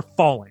 They are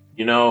falling.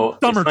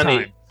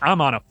 Summertime. I'm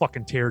on a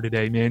fucking tear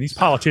today, man. These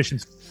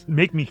politicians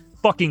make me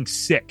fucking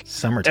sick.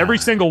 Summertime. Every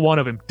single one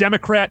of them.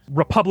 Democrat,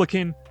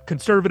 Republican,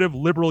 conservative,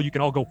 liberal, you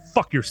can all go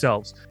fuck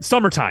yourselves.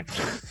 Summertime.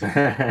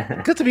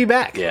 Good to be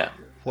back. Yeah.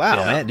 Wow,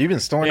 man. You've been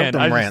storing up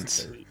them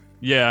rants.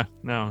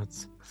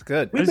 It's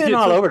good. We've been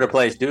all over the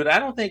place, dude. I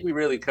don't think we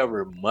really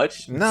covered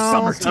much.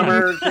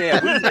 Summer.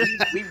 Yeah,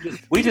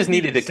 we just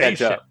needed to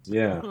catch up.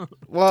 Yeah.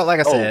 Well, like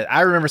I said,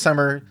 I remember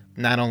summer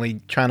not only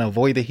trying to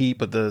avoid the heat,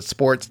 but the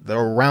sports, the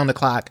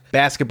around-the-clock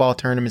basketball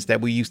tournaments that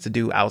we used to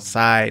do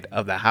outside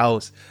of the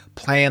house,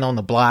 playing on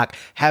the block,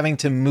 having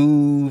to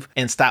move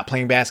and stop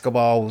playing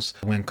basketballs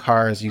when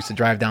cars used to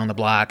drive down the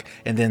block,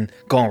 and then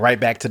going right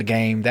back to the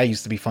game. That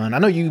used to be fun. I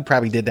know you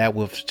probably did that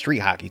with street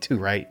hockey too,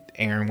 right,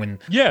 Aaron?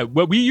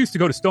 Well, we used to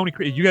go to Stony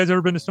Creek. You guys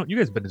ever been to Stony? You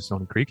guys been to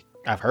Stony Creek?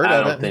 I've heard of it.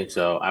 I don't think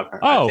so. I've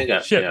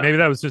heard. Shit. Maybe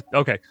that was just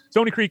okay.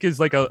 Stony Creek is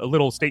like a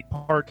little state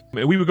park.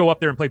 We would go up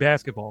there and play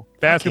basketball,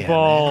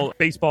 baseball,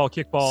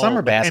 kickball.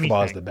 Summer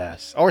basketball is the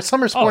best, or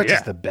summer sports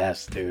is the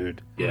best,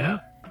 dude. Yeah.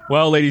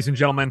 Well, ladies and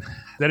gentlemen,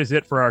 that is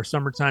it for our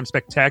summertime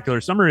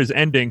spectacular. Summer is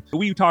ending.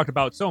 We talked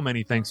about so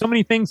many things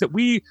that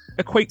we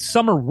equate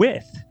summer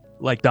with,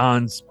 like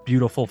Don's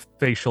beautiful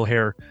facial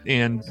hair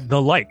and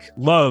the like,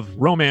 love,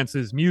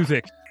 romances,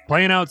 music,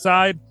 playing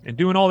outside, and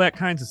doing all that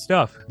kinds of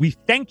stuff. We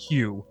thank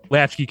you,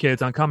 Latchkey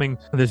Kids, on coming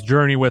on this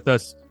journey with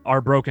us,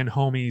 our broken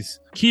homies.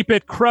 Keep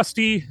it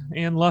crusty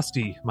and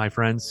lusty, my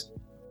friends.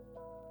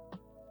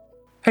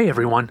 Hey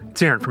everyone,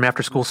 it's Aaron from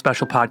After School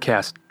Special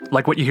Podcast.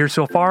 Like what you hear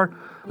so far?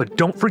 But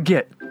don't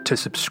forget to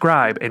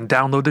subscribe and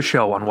download the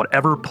show on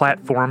whatever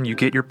platform you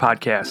get your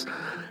podcasts.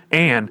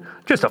 And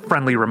just a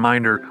friendly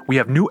reminder, we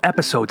have new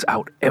episodes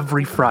out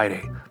every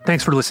Friday.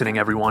 Thanks for listening,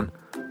 everyone.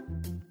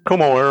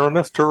 Come on, Aaron.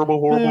 That's terrible,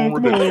 horrible, and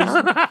ridiculous.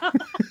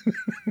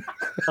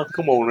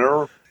 Come on,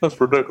 Aaron. That's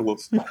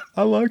ridiculous.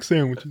 I like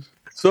sandwiches.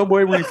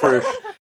 Subway refresh.